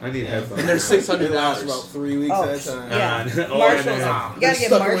I need headphones. and they're They last $600. about 3 weeks Oh, at a time. yeah. Oh, Marshalls. no. You They're gotta get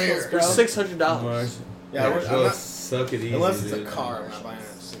stuck away Marshalls, here. bro. They're $600. Mars. Yeah, I'm well, not, suck it easy. unless it's a dude. car, I'm not buying it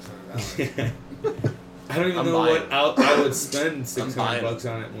at $600. I don't even I'm know buying what I would spend $600 buying bucks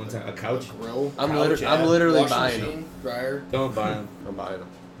on it one time. A couch? Grill, I'm couch, literally washing buying machine, dryer. Don't buy them. I'm buying them.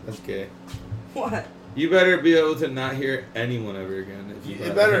 That's gay. What? You better be able to not hear anyone ever again. If you buy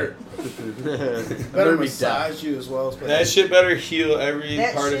It better Better be massage you as well as that shit better heal every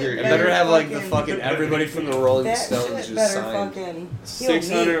That part of shit your It better better have like the fucking- fucking everybody from the Rolling That Stones shit just better signed. fucking heal me.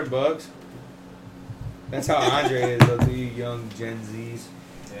 $600 That's how Andre is, though, to you young Gen Zs.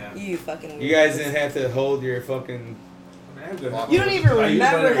 Yeah. You fucking. You guys didn't have to hold your fucking. You don't even I use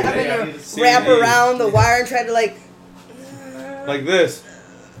that remember every day. I having use to wrap CDs. around the wire and try to like. Like this.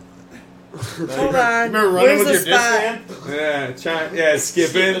 Hold on. Remember running Where's with the your disc spot? man?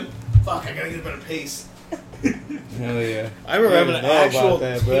 Skipping. Fuck, I gotta get a better pace. Hell yeah. I remember having an know actual about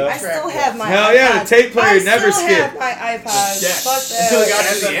that, bro. I still have my. Hell iPod. yeah, the tape player I never still skipped. have my iPod. Yeah. Fuck Until it that.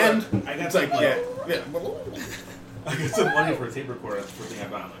 got to the end. I got It's like, some, yeah. I got some money for a tape recorder. That's the first thing I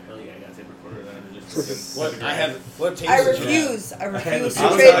bought. I'm like, hell yeah, I got a tape recorder. Then I just What I had? What tape? I did you have? refuse. I had refuse the- to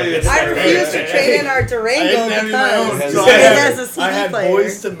I'll trade. tell you, it's I like- refuse to trade in our I Durango didn't have any of my own, because so so it has a CD I had player.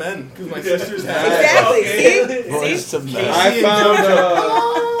 Boys to Men because my sisters had. Exactly. Okay. See? Boys See? to Casey Men. I and found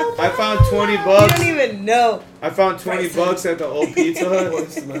JoJo. I found $20 You bucks. don't even know. I found $20 at the old Pizza Hut.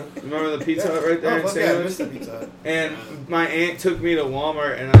 Boys to Men. Remember the Pizza Hut right there Oh, in fuck St. yeah, I Louis? missed the Pizza Hut. And my aunt took me to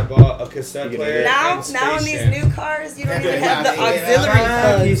Walmart and I bought a cassette player. Now, and now in Space these Jam. new cars, you don't Yeah, even have the yeah, yeah.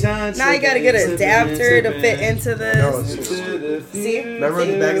 auxiliary plugs. Now you gotta get an adapter to fit into No, this. it's See? Remember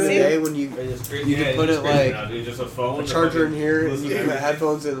See? back in the See? day when you could put it like just a phone, a charger in here and listen you to put it.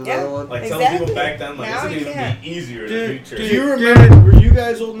 headphones in another Yeah. one? Like Exactly. telling people back then, like Now this you would even can't. be easier in Dude, the future. Do you remember? Were you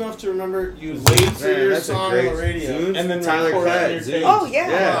guys old enough to remember you wait for Man, your that's a song on great the radio Zune. and then Tyler record it on Craig, your Zune. tape? Oh yeah.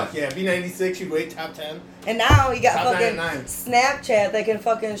 Yeah. Fuck yeah, B96. You'd wait top 10. And now you got Top fucking 99. Snapchat that can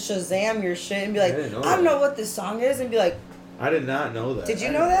fucking Shazam your shit and be like, I didn't know I don't that. know what this song is, and be like, I did not know that. did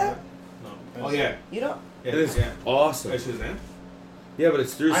you know that? No. Oh yeah. You don't. Yeah, It is yeah. awesome. Shazam? Yeah, but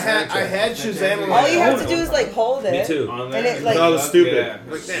it's through I had Snapchat. Shazam on my All you have to phone. do is like hold it. Me too. On And there? it, like- No, it was stupid. Yeah.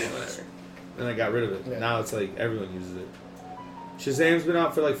 Like, nah, whatever. And I got rid of it. Yeah. Now it's like everyone uses it. Shazam's been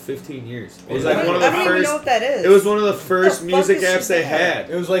out for like 15 years. It was I like don't- one of I the don't even know first. what that is. It was one of the first What the fuck music is apps they Shazam? had.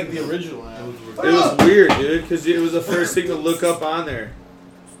 It was like the original app. It was weird, dude, because it was the first thing to look up on there.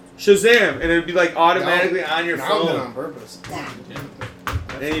 Shazam, and it'd be like automatically on your Now I'm doing it phone. on purpose.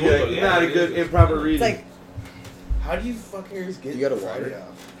 And you'd be like, Yeah, not a it good is. improper It's reading. like, How do you fuckers get You got a Friday water?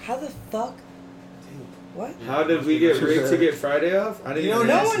 off? how the fuck? What? How did we get rigged to get Friday off? I didn't You know even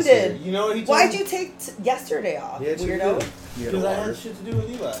No ask one this did. year. You know what he told Why'd me? you take yesterday off, Yeah, it's weirdo? good. You got a Because I water? had shit to do with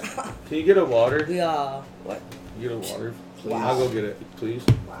Eli. Can you get a water? Yeah. What? You get a water? Wow. I'll go get it, please.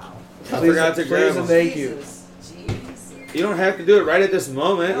 Wow. I forgot to grab Please and them. thank you. Jesus. Jeez. You don't have to do it right at this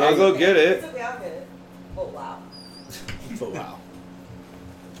moment. I'll go get It's it. okay, I'll get it. Oh, wow. But wow.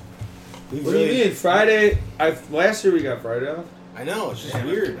 What do you mean? Friday? Last year we got Friday off. I know, it's just Yeah,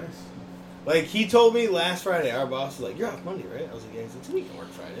 weird. nice. Like, he told me last Friday, our boss was like, "You're off Monday, right?" I was like, "Yeah." He's like, "So we can work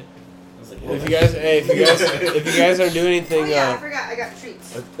Friday." I was like, If you guys are doing anything, Oh, yeah, I forgot. I got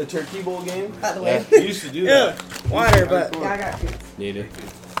treats. a turkey bowl game? By the way. We used to do that. Water, but yeah, I got treats. need it.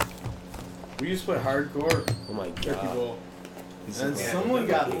 We used to play hardcore Oh my turkey god. bowl. And Yeah, someone those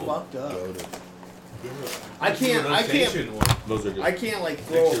are got cool. fucked up. Goated. I can't Those are good. I can't like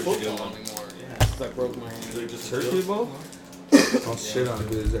throw a Next year's a good football one. anymore. Yeah, since I broke my hand. They're just Turkey bowl? I'll shit on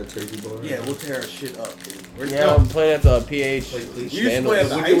who is that turkey bowl. Yeah, we'll tear our shit up, dude. We're Yeah, I'm playing at the PH. Like, we used to play at Vandals.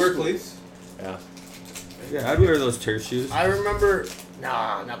 the Would high you wear school. cleats? Yeah. Yeah, I'd wear those turf shoes. I remember.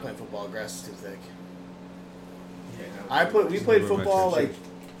 Nah, not playing football. Grass is too thick. We played Never football mind, like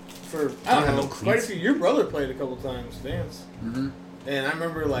for I I don't don't have know no quite a cleats. few. Your brother played a couple times, Vance. Mm-hmm. And I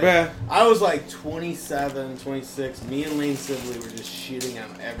remember like Yeah. I was like 27, 26. Me and Lane Sibley were just shitting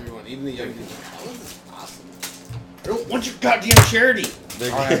on everyone, even the young dudes. Like, how is this possible? I don't want your goddamn charity.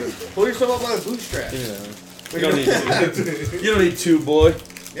 They're All right, pull yourself up by the bootstraps. You Wait, don't need you don't need two, boy.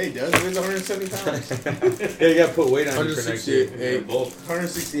 Yeah, he does. He weighs 170 pounds. Yeah, you gotta put weight on you for next year. 168. Both.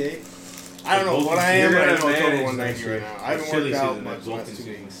 168. I don't know what I am, You're but I gonna know it's over manage 190 next right year. now. I haven't worked out much the last 2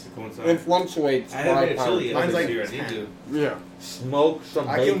 weeks. It fluctuates. I haven't made a 5 chili pounds. yet Mine's this like year. I need 10. to. Yeah. Smoke some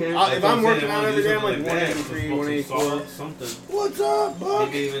I can- bacon. If I'm working out I wanna every do day, I'm like something that. 183, Smoke some 184. salt, something. What's up, Buck?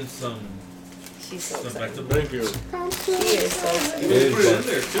 Maybe even some She's so excited. vegetables. Thank you. She is so excited. You It can put it is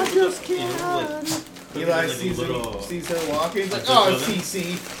in there too. With the, you know, like, put it in, Eli like, a sees little- her walking. He's like, Like oh, this it's CC.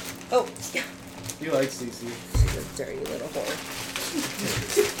 Oh, He likes CC. she's a dirty little whore.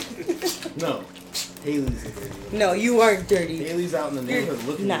 No. Haley's a dirty little. No, you aren't dirty. Haley's out in the You're neighborhood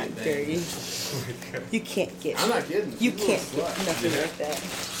looking not at me. dirty. You can't get. I'm not kidding. You She's a can't little get slut. nothing like that.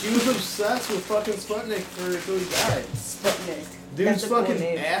 She was obsessed with fucking Sputnik until he died. Sputnik. Dude's That's a cool fucking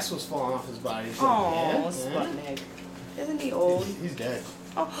name. ass was falling off his body. She's Oh, like, yeah, Sputnik. Isn't he old? He's dead.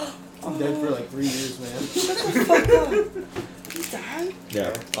 Oh, He's dead for like 3 years, man. Shut the fuck up. He died?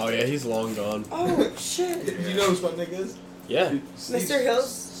 Yeah. Oh yeah, he's long gone. Oh, shit. Do you know who Sputnik is? Yeah. Dude, Mr.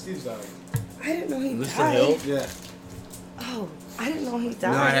 Hills? Steve's dying. I didn't know he Mr. died. Hill? Yeah. Oh, I didn't know he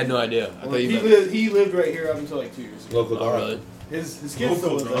died. No, I had no idea. I Well, thought you he, meant. he lived right here up until like 2 years ago. Local Oh dog. really? His kids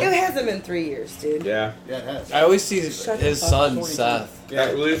still live It there. hasn't been 3 years, dude. Yeah. Yeah, it has. I always see Shut his the fuck son up. Seth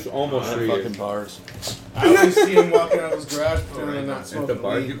At least almost at 3 fucking years. bars. I always see him walking out of his garage pretending to not At smoke the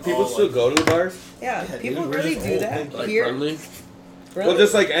bar. Do weed. people all, still like- go to the bars? Yeah, Yeah, people dude, we're really just do old, that. Like Here? friendly. Really? Well,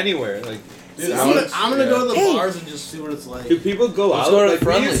 just like anywhere. Like, Dude, Alex? I'm gonna go to the Hey. bars and just see what it's like. do people go Let's out? go to Like, we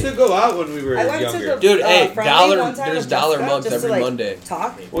Friendly. used to go out when we were I went younger. to the Dude, hey, Friendly dollar- one time there's with dollar Jessica mugs just every to, like, Monday.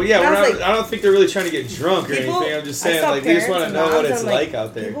 Talk. Well, yeah, And I we're was not, like, I don't think they're really trying to get drunk or people- anything. I'm just I saying, saw like, they just want to parents know and what moms it's and, like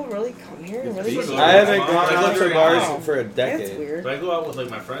out there. People really come here and really People get go I to haven't bars. gone I out look to around. bars Wow. for a That's decade. weird. But I go out with like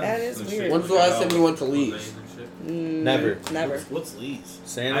my friends. That is and weird. shit. When's the Like, last out time you went to with Lee's? lanes and shit. Never. Never. What's Lee's? I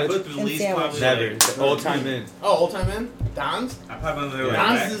Sandwich? put the And least sandwich. probably Never. like, Old time in. Oh, old time in? Don's? I probably went there Yeah. like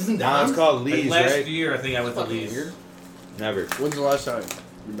Don's back. isn't Now it's Don's? called Like Lee's, last right? year, I think I went to Fucking Lee's. weird. Never. When's the last time?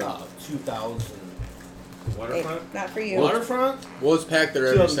 You been? 2000. Hey, Waterfront. not for you. Waterfront? Well, it's packed there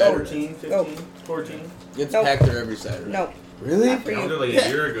every Saturday. 2014, 15, Oh. 14. It's Nope. packed there every Saturday. No, Really? not for I was there you. like a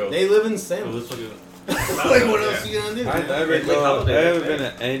year ago. They live in I Salem. was fucking. Like, what else are you gonna do? I man? never It's like go. I holiday, haven't right? been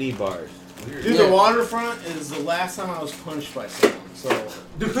at any bars. Weird. Dude, Yeah. the waterfront is the last time I was punched by someone. So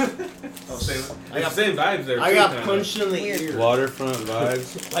Oh, same. I got- Same vibes there. I too, got kinda. punched in the Weird. ear. Waterfront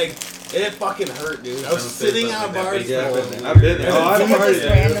vibes. Like It fucking hurt, dude. I was sitting on a bar stool. I've been there. Oh, I've Just heard it.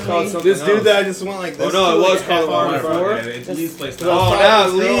 randomly- It's called something This dude else. that I just went like this. Oh, no, to, it like, was a half called hour Waterfront. before. It's Lee's place. So I was Oh, talking now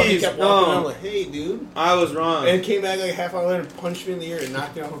to this girl, he Lee's. kept walking, No. I'm like, hey, dude. I was wrong. And came back like a half hour later and punched me in the ear and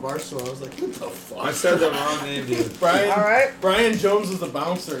knocked me off a bar stool. I was like, what the fuck? I said the wrong name, dude. Brian, All right. Brian Jones was the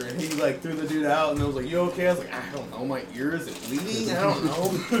bouncer, and he like threw the dude out, and I was like, "You okay?" I was like, "I don't know, my ear is it bleeding? I don't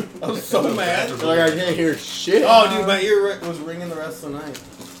know." I was so mad. Like I can't hear shit. Oh, dude, my ear was ringing the rest of the night.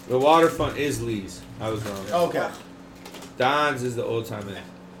 The Waterfront is Lee's. I was wrong. Okay. Don's is the old time inn.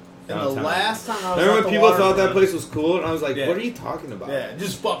 And the last time I was Remember at when the people thought that Waterfront- place was cool, and I was like, Yeah. "What are you talking about?" Yeah,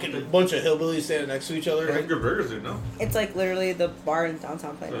 just fucking a bunch of hillbillies standing next to each other. They have good burgers there, no? It's like literally the bar in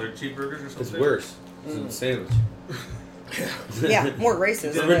downtown So Plano. they're cheap burgers or something? It's worse. It's in the sandwich. Yeah, more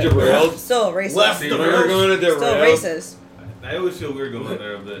racist. Remember derailed? Still racist. Left See, the Remember going to Still derailed? racist. I always feel weird going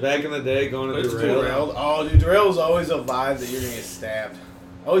there, but Back in the day, going to It's derailed. Derailed. Oh, dude, derailed was always a vibe that you're gonna get stabbed.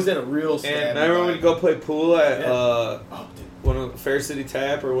 I always had a real stab. And remember when you go play pool at Yeah. Oh, dude. one of Fair City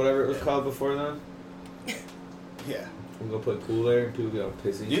Tap or whatever it was called before then? Yeah. We go play pool there and people get all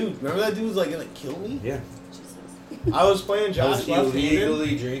pissy. Dude, remember that dude was like gonna kill me? Yeah. I was playing I Josh was left-handed.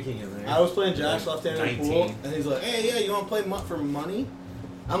 illegally drinking in there. I was playing Josh left-handed in the pool, 19. and he's like, "Hey, yeah, you want to play for money?"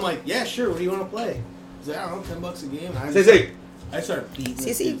 I'm like, "Yeah, sure. What do you want to play?" He's like, "I don't know, $10 a game." And I started beating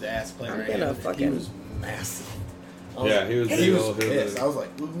this CC, dude's ass playing I'm right gonna hand. He fucking- was massive. I was Yeah, like, he was he big was old pissed. hillbilly. I was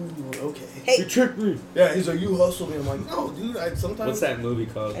like, "Ooh, okay." Hey, You tricked me. Yeah, he's like, "You hustle me." I'm like, "No, dude. I sometimes." What's that movie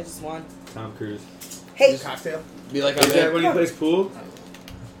called? I just won. Tom Cruise. Hey. Cocktail. Be like Is I'm that there. when he plays pool?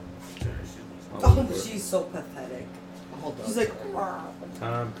 Oh, she's so pathetic. Hold on. She's like,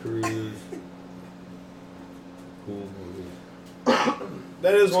 Tom Cruise. Cool movie.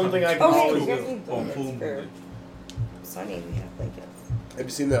 That is one thing I can oh, hey, always you guys do. need Oh, blankets boom. for Sunny. We have blankets. Have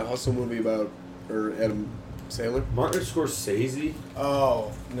you seen that Hustle movie about or Adam Sandler? Martin Scorsese.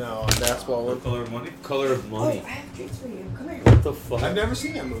 Oh no, Basketball The one. color of money? Color of Money. Oh, I have treats for you. Come here. What the fuck? I've never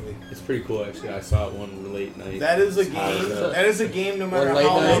seen that movie. It's pretty cool actually. I saw it one late night. That is a How game. is that? That is a game. No matter One late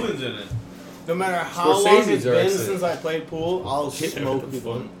how night. long, Women's in it. no matter how long Scorsese's it's are been excellent. since I played pool, I'll Yeah, smoke what the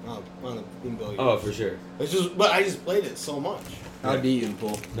people fuck? on the billiards. Oh, for sure. It's just, but I just played it so much. I'd beat you in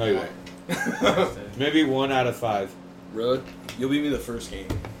pool. No, you won't. Maybe 1 out of 5. Really? You'll beat me the first game.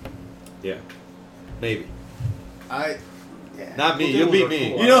 Yeah. Maybe. Yeah. Not me. You'll beat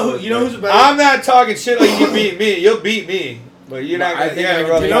me. You know who's a better. I'm not talking shit like you beat me. You'll beat me. But you're not I gonna. think Yeah, I can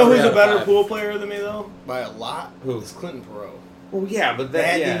rub You it know out. who's out a of better 5. pool player than me though? By a lot. Who? It's Clinton Perot. Well, yeah, but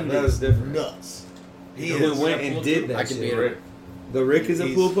that dude was is different. nuts. He Who is. went and did that I can shit. beat him. The Rick is a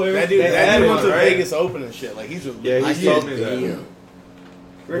He's- pool player. That dude, They that had dude one, went to right? Vegas Open and shit. Like he's a. Yeah, I he told me did. that. Damn.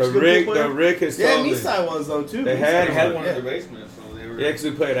 The Rick's a good Rick, pool the player? Rick has Yeah, told me. Nisai was though too. They Nisai had They had one. one Yeah. in the basement, so they were. Yeah, because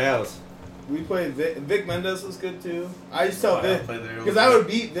we played Alice. We played Vic Mendes was good too. I used to tell Oh, I Vic played there. because I would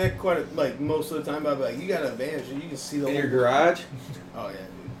beat Vic like most of the time. I'd be like, "You got an advantage. You can see the In whole your garage? Oh yeah, dude.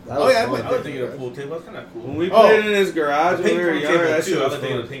 That Oh was yeah, I fun. played I was Vic. thinking of a pool table. That's kind of cool. When we Oh. played in his garage The when we ping were pong younger, table that too. shit I was was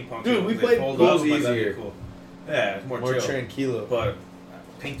thinking of fun. the ping pong Dude, table. we They played fold pool's up, like, that'd be easier. Cool. Yeah, it's more More chill. tranquilo. But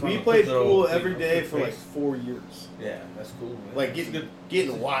ping pong. We with played the little pool thing every up day the for like face. 4 years. Yeah, that's cool. Man. Like It's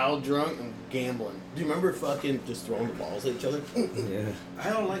getting wild drunk and gambling. Do you remember fucking just throwing the balls at each other? Yeah. I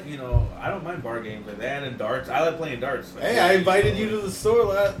don't like, I don't mind bar games like that and darts. I like playing darts. Like, Hey, I invited you to the store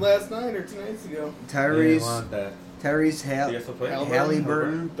last night or 2 nights ago. I didn't Tyrese want that. Tyrese Do you guys still play?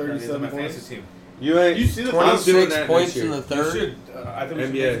 Halliburton, 37 my 37 fantasy points. team. You ain't. You see the I'm doing 26 that points next year. in the You third. should. I think we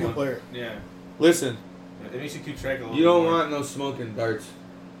should NBA. make Good one. player. Yeah. Listen, It makes you keep track a little you don't bit more. want no smoking darts.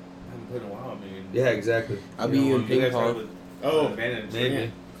 I haven't played in a while, I mean. Yeah, exactly. I'll be you in ping guys pong. have an Oh, advantage. Maybe. Yeah.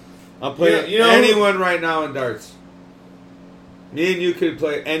 I'll play You know- anyone right now in darts. Me and you could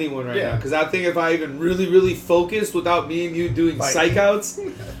play anyone right Yeah. now. Because I think if I even really, really focused without me and you doing Fight. psych outs,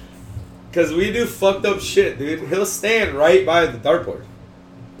 because we do fucked up shit, dude. He'll stand right by the dartboard.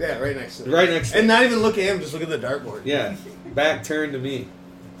 Yeah, right next to it. Right next to And it. not even look at him, just look at the dartboard. Yeah. Back turned to me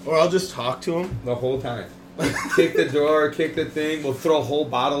Or I'll just talk to him. the whole time. Kick the door, kick the thing. We'll throw whole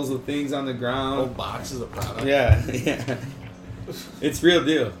bottles of things on the Whole ground. boxes of product. Yeah, yeah. It's real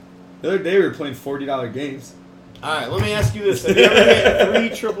deal. The other day we were playing $40 games. Alright, let me ask you this. Have you ever hit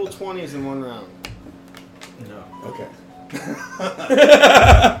 3 triple 20s in one round? No. Okay.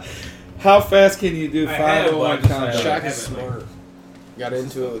 How fast can you do I have, 501 but I just- countdown? I Shaq haven't, is smart. Got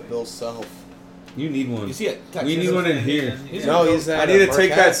into it with Bill Self. You need one. You see it? We need one in here. No, he's I at need to Marquette.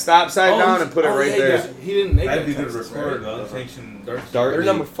 take that stop sign down and put it right there. He didn't make That'd it. be good to Texas, record, right? though. Unsanctioned darts. Dart They're league.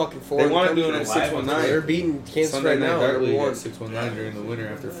 number fucking 4. They in the want to do it country. at Live. 619. They're beating Kansas Sunday right night now. Dart Number League 1. at 619 during the winter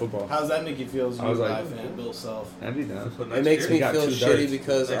after football. How's that make you feel as I was a like- live fan, Bill Self? That'd be down. But It next makes year, me We got feel 2 shitty darts.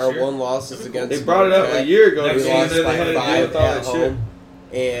 because Next our year? one loss is against They brought it up a Marquette. year ago. We They lost said by they had to deal 5 with all at that shit. home.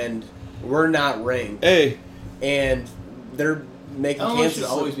 And we're not ranked. Hey. And they're making Illinois Kansas should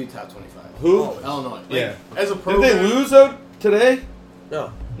always be top 25. Who? Always. Illinois. Like, Yeah. As a Did program. they lose though today?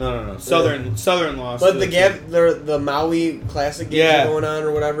 No. No. Southern lost. But the Maui Classic games are going on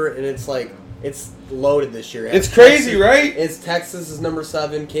or whatever, and it's like it's loaded this year. It's crazy, right? It's Texas is number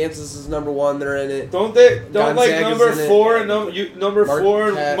 7, Kansas is number 1. They're in it. Don't Gonzaga's like number in it. 4 and number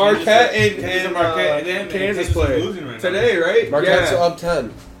 4 Marquette and Kansas play losing right today, right? Marquette's up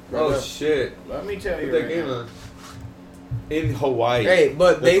 10. Right now. Shit! Let me tell you That right game now. on. In Hawaii. Hey,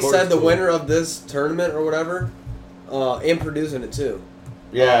 but they said the cool. winner of this tournament or whatever, and producing it too.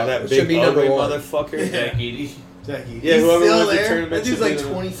 Yeah, that should big be number ugly 1. motherfucker. Zach Edey. Jackie. Yeah, He's whoever still wins the there. tournament That dude's should be like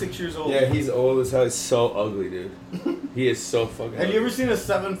the- 26 years old. Yeah, he's old as hell. He's so ugly, dude. He is so fucking Have ugly. you ever seen a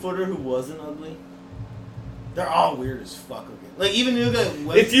 7-footer who wasn't ugly? They're all weird as fuck looking. Like, even you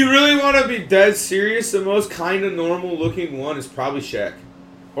that If you really want to be dead serious, the most kind of normal looking one is probably Shaq.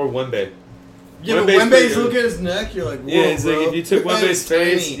 Or Wembe. yeah, but Wembe's pretty Wembe's good. look at his neck, you're like, whoa, Yeah, it's bro. like if you took That Wembe's is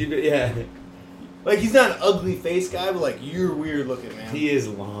face, tiny. yeah. Like, he's not an ugly face guy, but like, you're weird looking, man. He is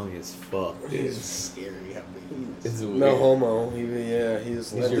long as fuck, dude. He's scary how big he is. It's weird. No homo. He's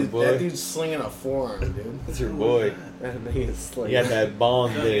He's that your dude- boy. That dude's slinging a forearm, dude. That's your boy. that thing is like He got that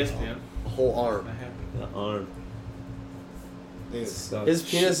bong dick. a whole arm. The arm. Dude. Sucks. His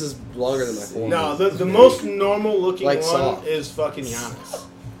penis is longer than my forearm. No, the most normal looking Like one soft. is fucking Giannis.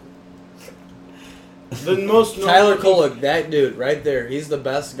 The most normal Tyler looking- Kolek, that dude right there, he's the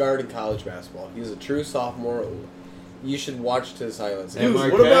best guard in college basketball. He's a true sophomore. You should watch his highlights. And Dude, what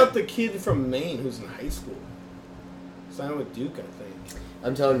Marquette? about the kid from Maine who's in high school? Signed with Duke, I think.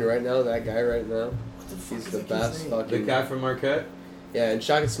 I'm telling you right now, that guy right now, What the fuck he's is the that kid's best name? fucking. The guy from Marquette? Yeah, and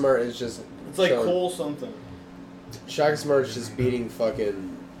Shaka Smart is just. It's like showing- Cole something. Shaka Smart's just beating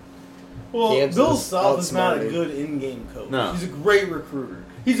fucking. Well, Kansas Bill Self is not a outsmarted. good in-game coach. No. He's a great recruiter.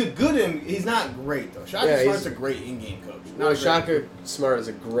 He's not great though. Shaka Yeah, Smart's he's- a great in-game coach. Not Well, a great Shaka Smart is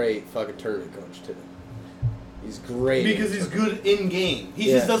a great fucking tournament coach too. He's great because he's good in-game. He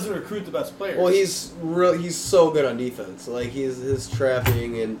just Yeah. doesn't recruit the best players. Well, he's so good on defense. Like his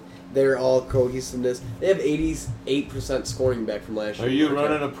trapping and their all cohesiveness. They have 88% scoring back from last year. Are you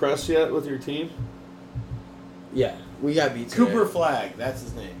running a press yet with your team? Yeah, we got beat. Cooper today. Flagg. That's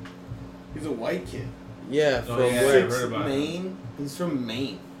his name. He's a white kid. Yeah, from Oh, yeah. where? I've heard about Maine. He's from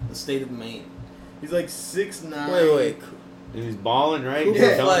Maine, the state of Maine. He's like 6'9". Wait. And he's balling, right? Cooper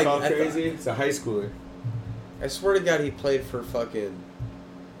He's Flag, all I thought- crazy. It's a high schooler. I swear to God, he played for fucking.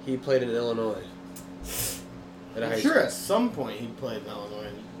 He played in Illinois. At a high I'm sure school. at some point he played in Illinois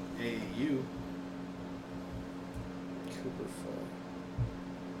and AAU. Cooper Flag.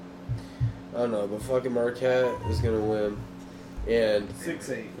 I don't know, but fucking Marquette is gonna win, and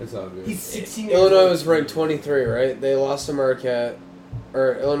 6'8". That's all good. He's 16 years Illinois old. was ranked 23, right? They lost to Marquette,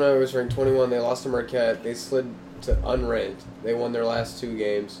 or Illinois was ranked 21. They lost to Marquette. They slid to unranked. They won their last 2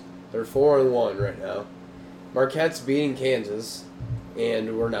 games. They're 4-1 right now. Marquette's beating Kansas,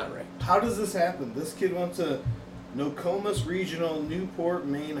 and we're not ranked. How does this happen? This kid went to Nokomis Regional Newport,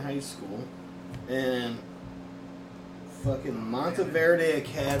 Maine High School, and fucking Monteverde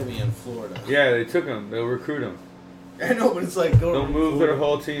Academy in Florida. Yeah, they took him. They'll recruit him. I know, but it's like go They'll to move their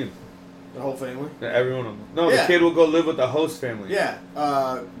whole team. the whole family. Every one of them. No, Yeah. the kid will go live with the host family. Yeah,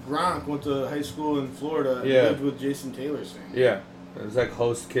 Gronk went to high school in Florida and Yeah. lived with Jason Taylor's family. Yeah. There's like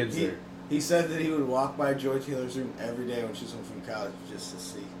host kids there. He said that he would walk by Joy Taylor's room every day when she was home from college just to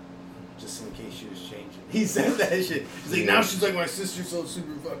see, just in case she was changing. He said that shit. He's like, now she's like my sister, so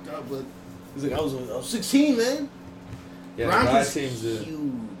super fucked up. But he's like, I was 16, man. Yeah, Gronk that is seems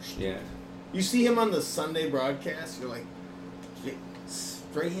huge. yeah. You see him on the Sunday broadcast, you're like,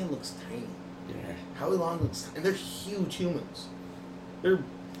 Strahan looks tiny. Yeah. Howie Long looks tiny. And they're huge humans. They're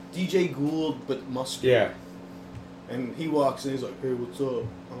DJ Gould, but muscular. Yeah. And he walks in, he's like, hey, what's up?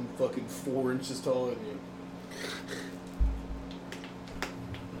 I'm fucking 4 inches taller than you.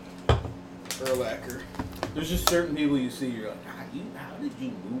 Urlacher. There's just certain people you see, you're like, how did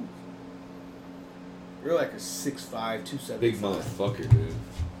you move? Urlacher's 6'5", 275. Big motherfucker, dude.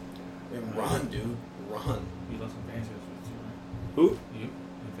 And run, dude. Run. You lost some fancy this too, right? Who? You?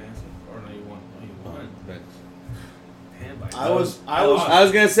 In fancy? Or no, you won? No, you won. Damn, by I was I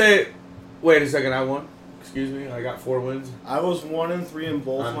was gonna say, wait a second, I won. Excuse me, I got 4 wins. I was 1-3 in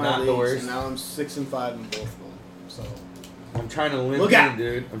both I'm my not the leagues, worst. and now I'm 6-5 in both of them. So I'm trying to limp Look in, out.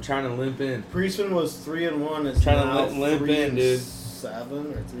 dude. I'm trying to limp in. Priestman was 3-1. It's Trying to now limp in, dude.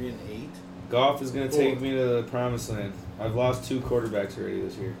 3-7 or 3-8. Golf is gonna take me to the promised land. I've lost 2 quarterbacks already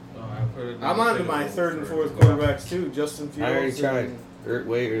this year. Oh, I put it I'm on to my third and fourth quarterbacks too. Justin Fields. I already tried. and-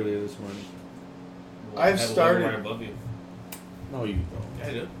 Way earlier this morning. I've started- Right above you. No, you don't. Yeah,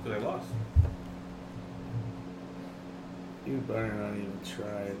 I do. Because I lost. You better not even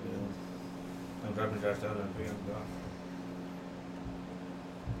try it, dude. I'm dropping Josh Allen and picking him off.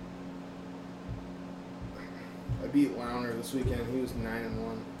 I beat Launer this weekend. He was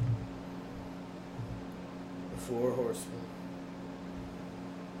 9-1. The 4 horsemen.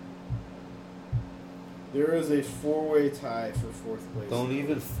 There is a 4-way tie for 4th place. Don't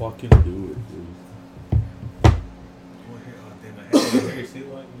even fucking do it, dude. Oh, damn, I you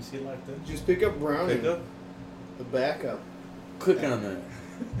see it like that? Just pick up Browning. Pick up? The backup. Click on that.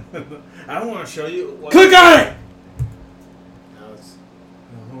 I don't want to show you. Click on it! Now it's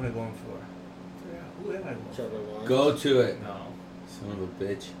Who am I going for? Yeah, who am I going for? Trevor Lawrence. Go to it. No. Son of a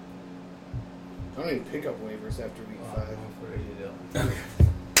bitch. I don't even pick up waivers after week Oh, 5. I'm going for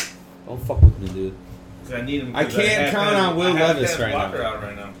AJ Don't fuck with me, dude. Because I need him. I can't count on Will Levis right now. Out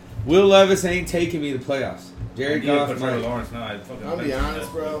right now. Will Levis ain't taking me to the playoffs. Jared Goff Put Trevor might. Lawrence now. I fucking I'll be bench him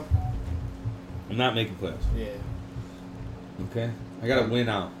honest, that. bro. I'm not making playoffs. Yeah. Okay? I gotta win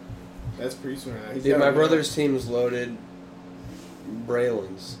out. That's Priest right now. He's Dude, got my a- brother's team's loaded.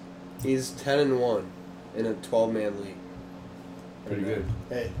 Braylon's. He's 10-1 in a 12-man league. Pretty good.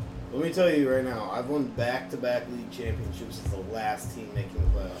 Hey, let me tell you right now, I've won back-to-back league championships as the last team making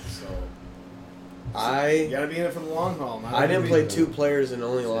the playoffs, so you I gotta be in it for the long haul. Not didn't every play week. 2 players and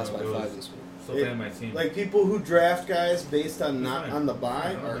only So lost by it goes. 5 this week. Still playing my team. Like people who draft guys based on not on the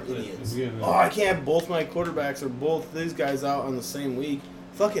bye are idiots. Oh, I can't have both my quarterbacks or both these guys out on the same week.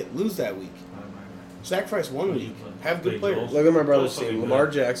 Fuck it, lose that week. Sacrifice 1 week. Have good players. Look at my brother's Fucking team. good. Lamar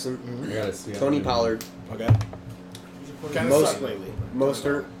Jackson, I gotta see. Tony Pollard, Okay. Kind of Most- sucked lately.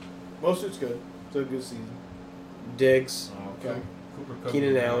 Mostert, Mostert's good. It's a good season. Diggs, Okay.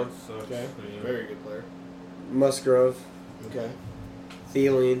 Keenan Allen. Okay. Very good player. Musgrove, Okay.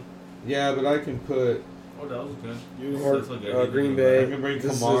 Thielen, Yeah, but I can put. Oh, that was good. You Or- That's good. Green I Bay. can bring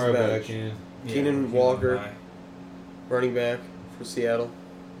This is Kamara his back bench. in. Keenan Walker. running back for Seattle.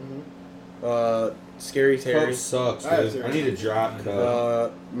 Mhm. Scary Terry. Cup sucks, I dude. I need a drop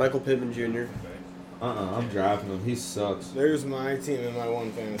Cup. Michael Pittman Jr. I'm dropping him. He sucks. There's my team in my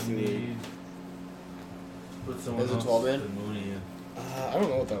one fantasy league. Need put someone Is it else 12 man? than Mooney in. I don't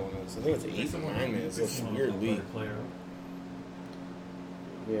know what that one is. I think it's 8 or 9 minutes. It's a weird league.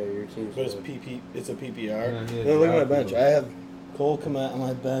 Yeah, your team's But it's good. PP. It's a PPR. Yeah, he had No, look at my drop bench. him. I have Cole Kmet on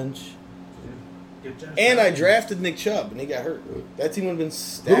my bench, Get Josh and I Allen. drafted Nick Chubb, and he got hurt. That team would have been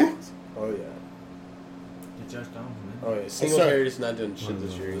stacked. Oh yeah. Get Josh Allen, man. Oh yeah. Singletary's not doing shit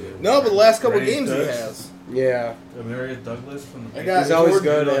this year either. No, but the last couple Brandon games he Cooks. has. Yeah. Amarius Douglas from the I got He's always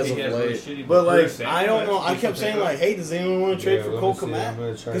Jordan, good you know, as he of has really late. shitty, But like, Curtis I don't know. Samuel, I kept saying like, hey, does anyone want to trade for let Cole me see. I'm Kmet?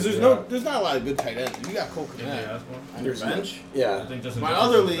 gonna try Because it out. there's not a lot of good tight ends. You got Cole Yeah, Kmet that's one. on your bench. I Yeah. think Justin My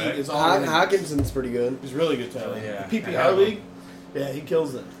Jefferson's other league back. is all Hawkinson's pretty good. He's really good tight end. Yeah. The I have PPR him. league, yeah, he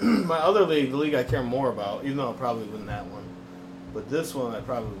kills it. My other league, the league I care more about, even though I'll probably win that one, but this one I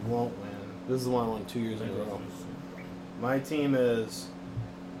probably won't win. This is the one I won 2 years in a row. My team is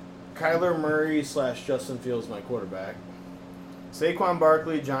Kyler Murray / Justin Fields, my quarterback. Saquon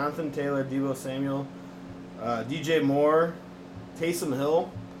Barkley, Jonathan Taylor, Deebo Samuel, DJ Moore, Taysom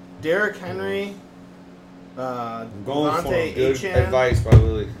Hill, Derrick Henry, I'm going for Devontae him. Good Achane. advice by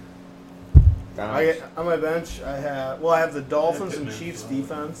Willie. On my bench, I have the Dolphins and Pittman. Chiefs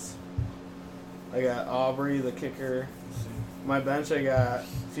defense. I got Aubrey, the kicker. My bench, I got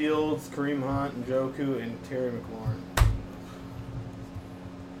Fields, Kareem Hunt, Njoku, and Terry McLaurin.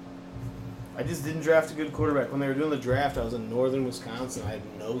 I just didn't draft a good quarterback. When they were doing the draft, I was in northern Wisconsin. I had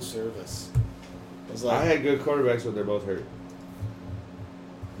no service. I was I like, had good quarterbacks, but they're both hurt.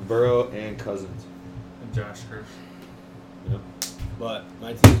 Burrow and Cousins. And Josh Hurst. but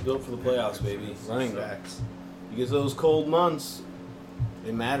my team's built for the playoffs, baby. Running backs. You get those cold months,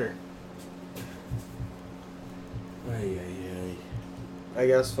 they matter. I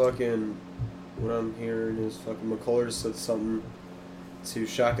guess fucking what I'm hearing is fucking McCullers said something to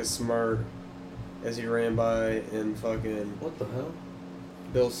Shaka Smart as he ran by, and fucking What the hell?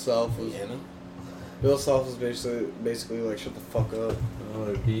 Bill Self was Indiana. basically like, shut the fuck up. Oh,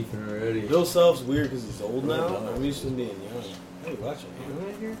 they're beefing already. Bill Self's weird because he's old now. I'm used to him being young. Hey, watch it.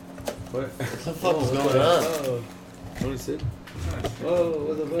 Right here. What? What the fuck is going on? Oh, 26? Oh,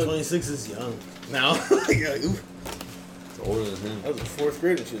 what the fuck? 26 is young. Now, oof. It's older than him. That was in 4th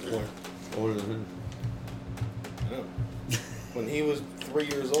grade when she was born. It's older than him. I know. When he was 3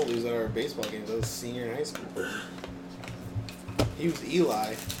 years old, he was at our baseball games. I was a senior in high school. He was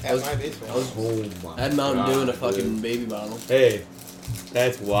Eli at my baseball. I was Oh my at Mountain Dew in a God, fucking dude. baby bottle. Hey,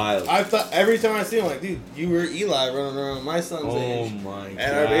 That's wild. I thought every time I see him, like, dude, you were Eli running around with my son's age. Oh my god.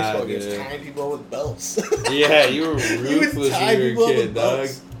 At our baseball games, dude. tying people with belts. Yeah, you were You would ruthless tie when you people were a up kid, with dog.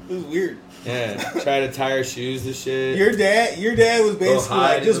 belts. It was weird. Yeah, try to tie our shoes to shit. Your dad was basically hide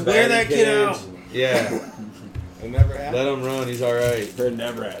like, in just the wear that batting kid cage. out. Yeah, It never happened. let him run. He's all right. It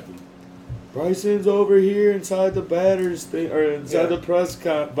never happened. Bryson's over here inside the batter's thing, or inside the press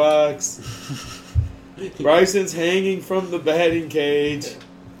box. Bryson's hanging from the batting cage.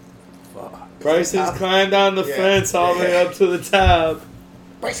 Bryson's climbed down the fence all the way up to the top.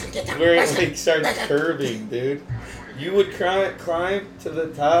 Bryson, get down. Where it Bryson, like starts Bryson. curving, dude. You would climb to the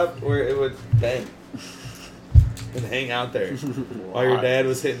top where it would bend and hang out there while your dad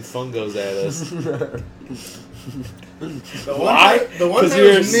was hitting fungos at us. Why? The one 'Cause time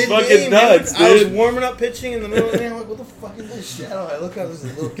you're it was fucking mid-game, nuts, I was dude. warming up pitching in the middle of the game. I'm like, what the fuck is this shadow? I look out, this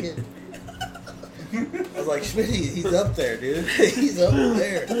is a little kid. I was like, Schmitty, he's up there, dude. He's up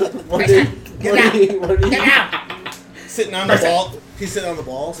there. What did he Sitting on the ball. He's sitting on the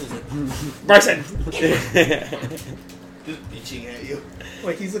ball. So he's like, Bryson! just bitching at you.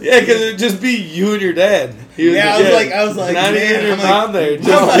 Like he's a Yeah, because it'd just be you and your dad. Yeah, I was like, not man, even your I'm like- mom there. I'm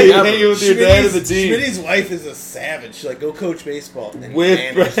Just like, hanging with your dad and the team. Schmitty's wife is a savage. She's like, go coach baseball and With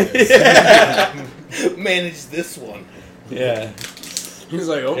manage this. Manage this one. Yeah. He's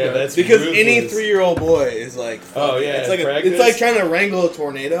like, okay. Yeah, that's Because ruthless. any 3-year-old boy is like, Oh, yeah, it's like practice. it's like trying to wrangle a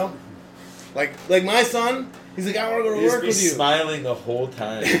tornado. Like my son, he's like, I want to go to You'd just work be with you. smiling the whole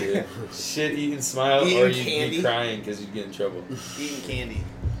time, dude. Shit, eating, smile, Eating or you'd candy. be crying because you'd get in trouble. Eating candy.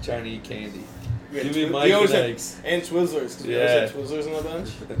 Trying to eat candy. We had Give me Twi- Mike we always and had- eggs. And Twizzlers. 'Cause we always had Twizzlers on the bench.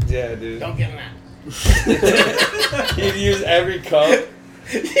 Yeah, dude. Don't get them that. You'd use every cup.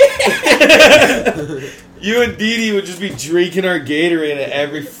 You and Dee would just be drinking our Gatorade at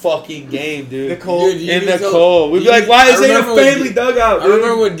every fucking game, dude. Nicole. Dude, In Dee the told- cold. We'd be Dee- like, why I is it a remember when family Dee- dugout, I dude?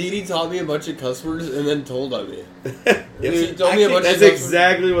 remember when Dee taught me a bunch of cuss words and then told on me. She told me a bunch That's of cuss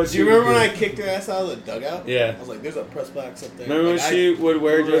exactly what Do she you would remember when do. I kicked her ass out of the dugout? Yeah. I was like, there's a press box up there. Remember when Like, she would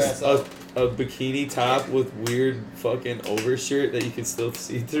wear blew her just ass a bikini top with weird fucking overshirt that you could still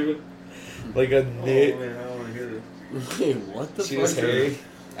see through? Like a knit. man, I don't want to hear this. words. Wait, what the She fuck? was hairy.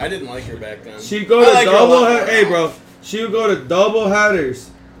 I didn't like her back then. She'd go I to like her a double lot head. more Hey, now. bro. She would go to double headers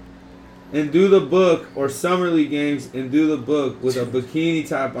and do the book, or summer league games and do the book with a bikini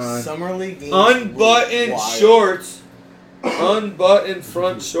top on, Summer League games. unbuttoned were wild. shorts, unbuttoned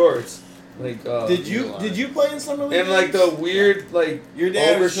front shorts, like Did you play in Summer League? and like games? the weird like Your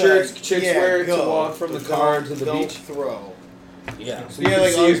dad was overshirts like, chicks yeah, wear to go, walk from the but car don't- to the don't beach. throw. Yeah. So you Yeah, could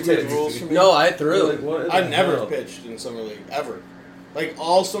like see all your these weird tits. rules for me. No, I You're threw. like, what in I the never hell? pitched in Summer League ever. Like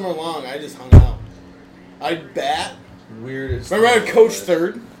all summer long, I just hung out. I'd bat. Weirdest. Remember, I would coach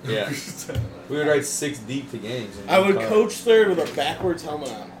third. Yeah. We would ride 6 deep to games. in I the would car. coach third with a backwards helmet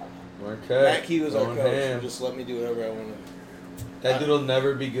on. Okay. Matt Key was our Going coach. ham. He just let me do whatever I wanted. That dude will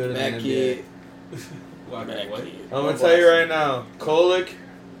never be good in the NBA. Mackie. I'm gonna tell you right now, Kolick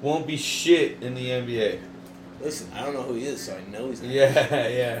won't be shit in the NBA. Listen, I don't know who he is, so I know he's not. Yeah,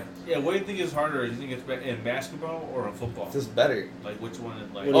 yeah. Yeah, what do you think is harder? Do you think it's in basketball or in football? Just better. Like which one? Is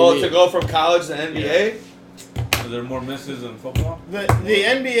like, What do you Oh, mean? to go from college to NBA? are there more misses in football? The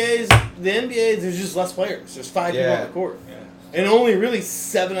NBA there's just less players. There's 5 people Yeah. on the court, Yeah. and only really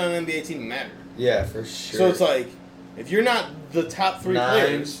 7 on an NBA team matter. Yeah, for sure. So it's like, if you're not the top 3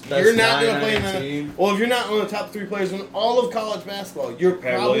 players, That's you're not going to 9 play on in your the. team. Well, if you're not one of the top 3 players in all of college basketball, you're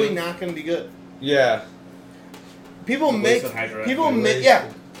Pat probably Williams. not going to be good. Yeah. People make Wasted high draft people pick. make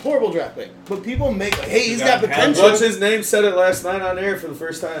horrible draft pick, but people make like, hey, he's got got potential. What's his name said it last night on air for the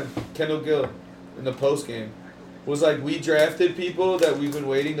first time? Kendall Gill in the post game. Was like, we drafted people that we've been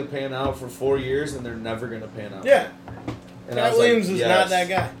waiting to pan out for 4 years and they're never gonna pan out. Yeah, And I Pat was Williams like, is yes. not that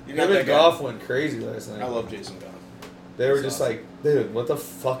guy. You're not Him that and guy. Goff went crazy last night. I love Jason Goff. They were That's just awesome. like, dude, what the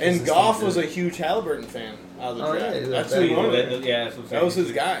fuck is And this Goff thing was a doing? huge Halliburton fan out of the Oh, draft. yeah, he's a That's fan. who he wanted. Yeah, that's what I'm That was saying.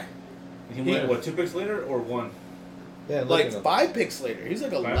 his guy. He went, what, 2 picks later or 1? Yeah, look Like at him. 5 picks later, he's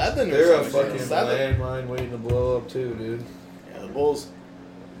like 11 or They're a something. fucking 7. landmine waiting to blow up too, dude. Yeah, the Bulls.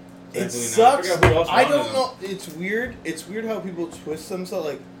 It Definitely not. sucks. I forgot who else I wanted don't him. know. It's weird. It's weird how people twist themselves.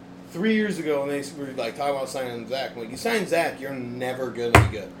 Like 3 years ago, when they were like talking about signing Zach, I'm like, you sign Zach, you're never gonna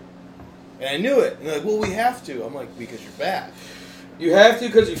be good. And I knew it. And they're like, well, we have to. I'm like, because you're bad. You have to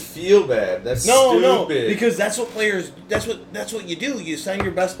because you feel bad. That's No, stupid. because that's what players. That's what you do. You sign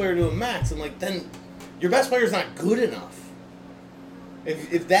your best player to a max, and like then your best player's not good enough.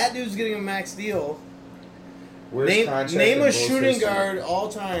 If that dude's getting a max deal, Worst contract name in a Bulls shooting history. guard all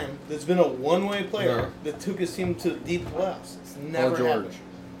time that's been a one-way player No. that took his team to the deep playoffs. It's Paul never George. happened.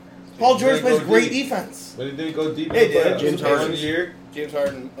 Paul George Didn't go plays great deep. defense. But he didn't go deep. Yeah, he in the did. playoffs. James One Harden. year. James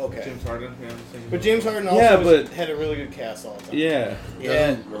Harden, okay. James Harden, yeah. But James Harden Yeah, also but- had a really good cast all the time. Yeah.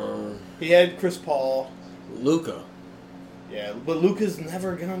 He had Chris Paul. Luka. Yeah, but Luka's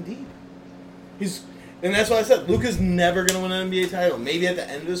never gone deep. And that's why I said Luka's never going to win an NBA title. Maybe at the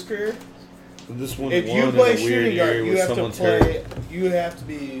end of his career. This one If won you in play a weird shooting year guard, you when have to someone's play. hurt. You have to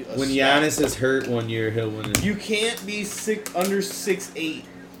be. When Giannis is hurt one year, he'll win it. You can't be under 6'8"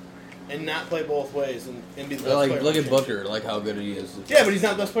 and not play both ways and be the best player. Look on at the Booker, like how good he is. Yeah, but he's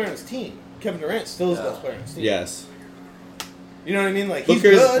not the best player on his team. Kevin Durant still is the Yeah. best player on his team. Yes. You know what I mean? Like, he's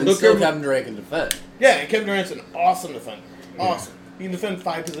Booker's- good. And still Kevin Durant can defend. Yeah, and Kevin Durant's an awesome defender. Awesome. He can defend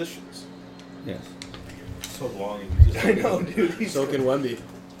 5 positions. Yes. So long. I know, dude. He's So can Wemby.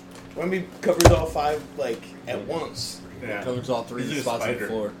 Wemby covers all 5, like, at once. Yeah. Covers all 3 He's a spots on the spider.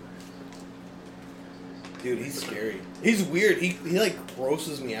 floor. Dude, he's scary. He's weird. He like,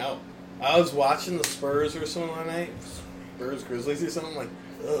 grosses me out. I was watching the Spurs or something one night. Spurs, Grizzlies or something. Like,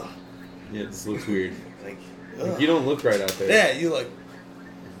 ugh. Yeah, this looks weird. Like, Like, ugh. you don't look right out there. Yeah, you like,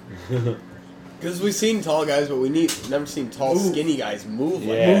 Because we've seen tall guys, but never seen tall, Move. skinny guys move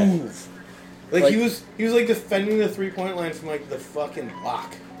like Yeah. move. Like, Like- he was like defending the 3-point line from like the fucking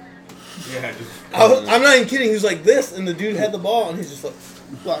block. Yeah, just. I'm not even kidding. He was like this, and the dude had the ball, and he's just like,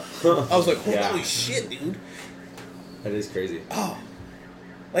 block. I was like, holy Yeah. shit, dude. That is crazy. Oh,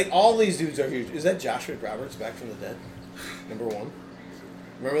 like all these dudes are huge. Is that Josh Roberts back from the dead? Number 1.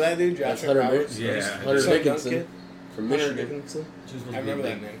 Remember that dude, That's Josh Hunter Roberts? Yeah. Hunter Son of Dickinson Duncan? from Hunter Michigan. Dickinson. Just I remember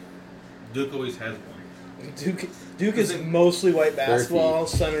that name. Duke always has one. Duke is mostly white basketball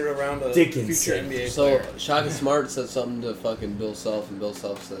centered around a Dickinson. future NBA So player. Shaka Smart said something to fucking Bill Self, and Bill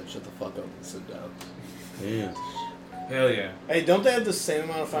Self said, "Shut the fuck up and sit down." Yeah. Hell yeah. Hey, don't they have the same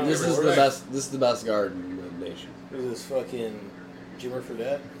amount of final This is the quarterbacks? best. This is the best guard in the nation. Is this fucking Jimmer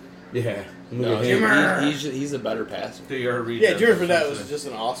Fredette? Yeah. Look No, at him. Jimmer. he's a better passer. They are reading. Yeah, Jimmer Fredette was just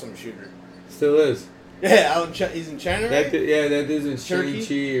an awesome shooter. Still is. Yeah, out in he's in China, That right? dude, yeah, that dude's in Turkey?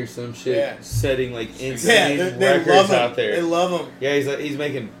 Shang-Chi or some shit, Yeah. setting like Yeah, insane they records love him. out there. They love him. Yeah, he's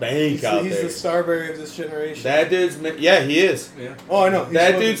making bank He's, out he's there. the Starberry of this generation. That dude's yeah, he is. Yeah. Oh, I know. He's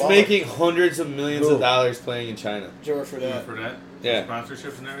That fucking dude's baller. making hundreds of millions Who? of dollars playing in China. Jimmer For Fredette. that. Yeah.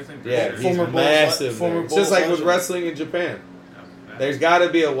 Sponsorships and everything. Yeah, For he's Former Bulls- massive. former there. It's just Bulls like with legend. wrestling in Japan. Yeah. There's got to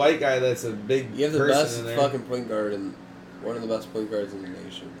be a white guy that's a big You have the person best in there. fucking point guard and one of the best point guards in the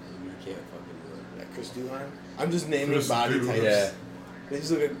nation. And you can't fucking do it. Yeah, Chris Duhon. I'm just naming Chris body Duhon. types. Yeah. They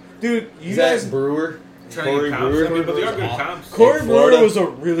just look at, dude, you Is guys. that Brewer? Trying to Corey get comps. Brewer? I mean, but they are Brewer's good awesome. comps. Corey In Brewer Florida? was a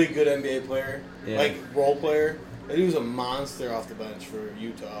really good NBA player, Yeah. like role player. And he was a monster off the bench for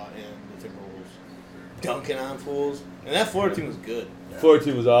Utah and the Timberwolves, dunking on fools. And that Florida team was good.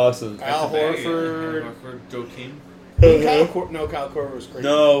 14 was awesome. Al Horford. Horford, Joe King. Kyle Korver was crazy.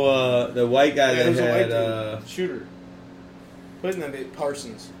 No, the white guy Yeah, that it was a had white dude. Shooter. Put in that bit,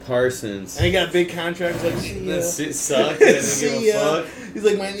 Parsons. Parsons. And he got a big contract. He's like, see ya. That shit sucked. Didn't See give a ya. fuck. He's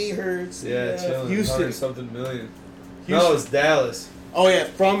like, my knee hurts. Yeah, chilling. Houston. Something million. Houston. No, it's Dallas. Oh, yeah,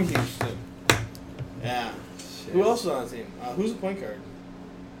 from Houston. Yeah. Shit. Who else was on the team? Who's the point guard?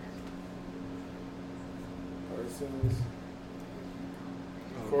 Parsons.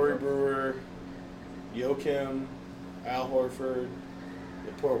 Corey Brewer. Joakim. Al Horford.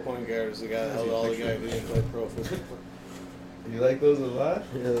 The poor point guard is the guy that held all the guys who didn't play pro football. You like those a lot?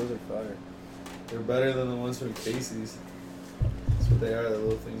 Yeah, those are fire. They're better than the ones from Casey's. That's what they are, the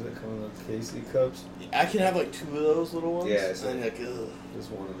little things that come in those Casey cups. I can have like 2 of those little ones. Yeah, it's and like, ugh.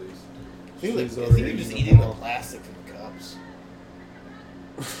 Just one of these. I think, like, She's I already think you're just eating eating them the all. plastic from the cups.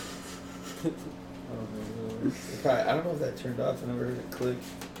 I don't know if that turned off. I never heard it click.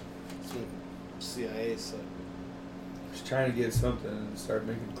 It's from CIA stuff. Just trying to get something and start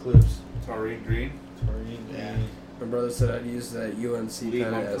making clips. Tariq Green. Yeah. My brother said I'd use that UNC Lee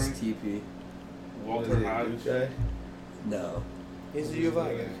pen as Humphrey? TP. Walter Hodge. Guy? No. He's a U of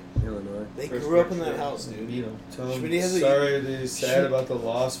I guy. Illinois. They First grew up in round that pick. house, dude. Beat him. Tell him Schmitty has a- sorry that he's sad Schmidt- about the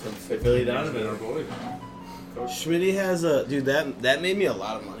loss from 50 Billy years Donovan, ago. our boy. Coach. Schmitty has a dude that made me a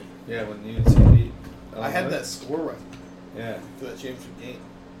lot of money. Yeah, when UNC beat. I had that score right Yeah, for that championship game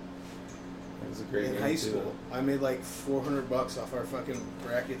that was a great in game high too. school. I made like $400 off our fucking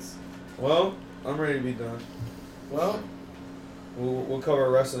brackets. Well, I'm ready to be done. Well, We'll cover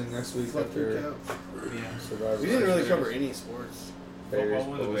wrestling next week fuck your after couch. Yeah. Survivor. We didn't really Series. cover any sports. Bears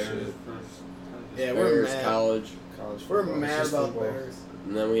Football with the bullshit. Bears first. Yeah, we're Bears, mad. college. College We're football. mad It's just about football. Bears.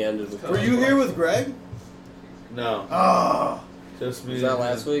 And then we ended with Were you here with Greg? No, Oh, just me. Was that and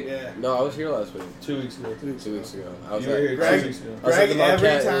last him. week? Yeah. No, I was here last week. 2 weeks ago. 2 weeks ago. I was You were at, here Greg- 2 weeks ago. I was at the Greg, every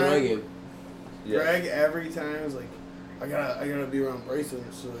Marquette time- Illinois game. Yeah. Greg every time was like, I gotta be around Bryson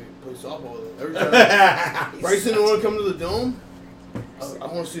so I can play softball with him. Every time Bryson don't want to come to the dome, I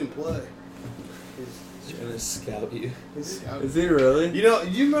want to see him play. He's trying to scout you. Is he really? You know,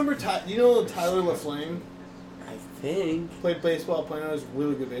 you remember Tyler LaFlame? I think. Played baseball, playing on. He's a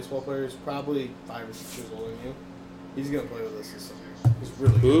really good baseball player. He's probably 5 or 6 years older than you. He's gonna play with us this summer. He's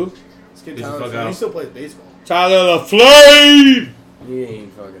really Who? good. This kid Tyler, he still plays baseball. Tyler LaFlame! He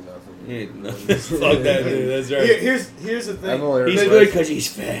ain't fucking nothing. He ain't nothing. Fuck that dude, that's right. Here's the thing. He's good because he's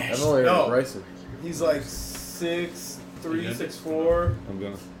fast. I've only heard Bryson. He's like 6'3", 6'4". I'm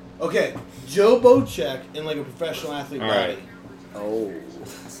gonna. Okay, Joe Bocek in like a professional athlete body. Right. Oh.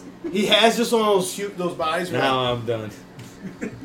 He has just one of those bodies. Now I'm done.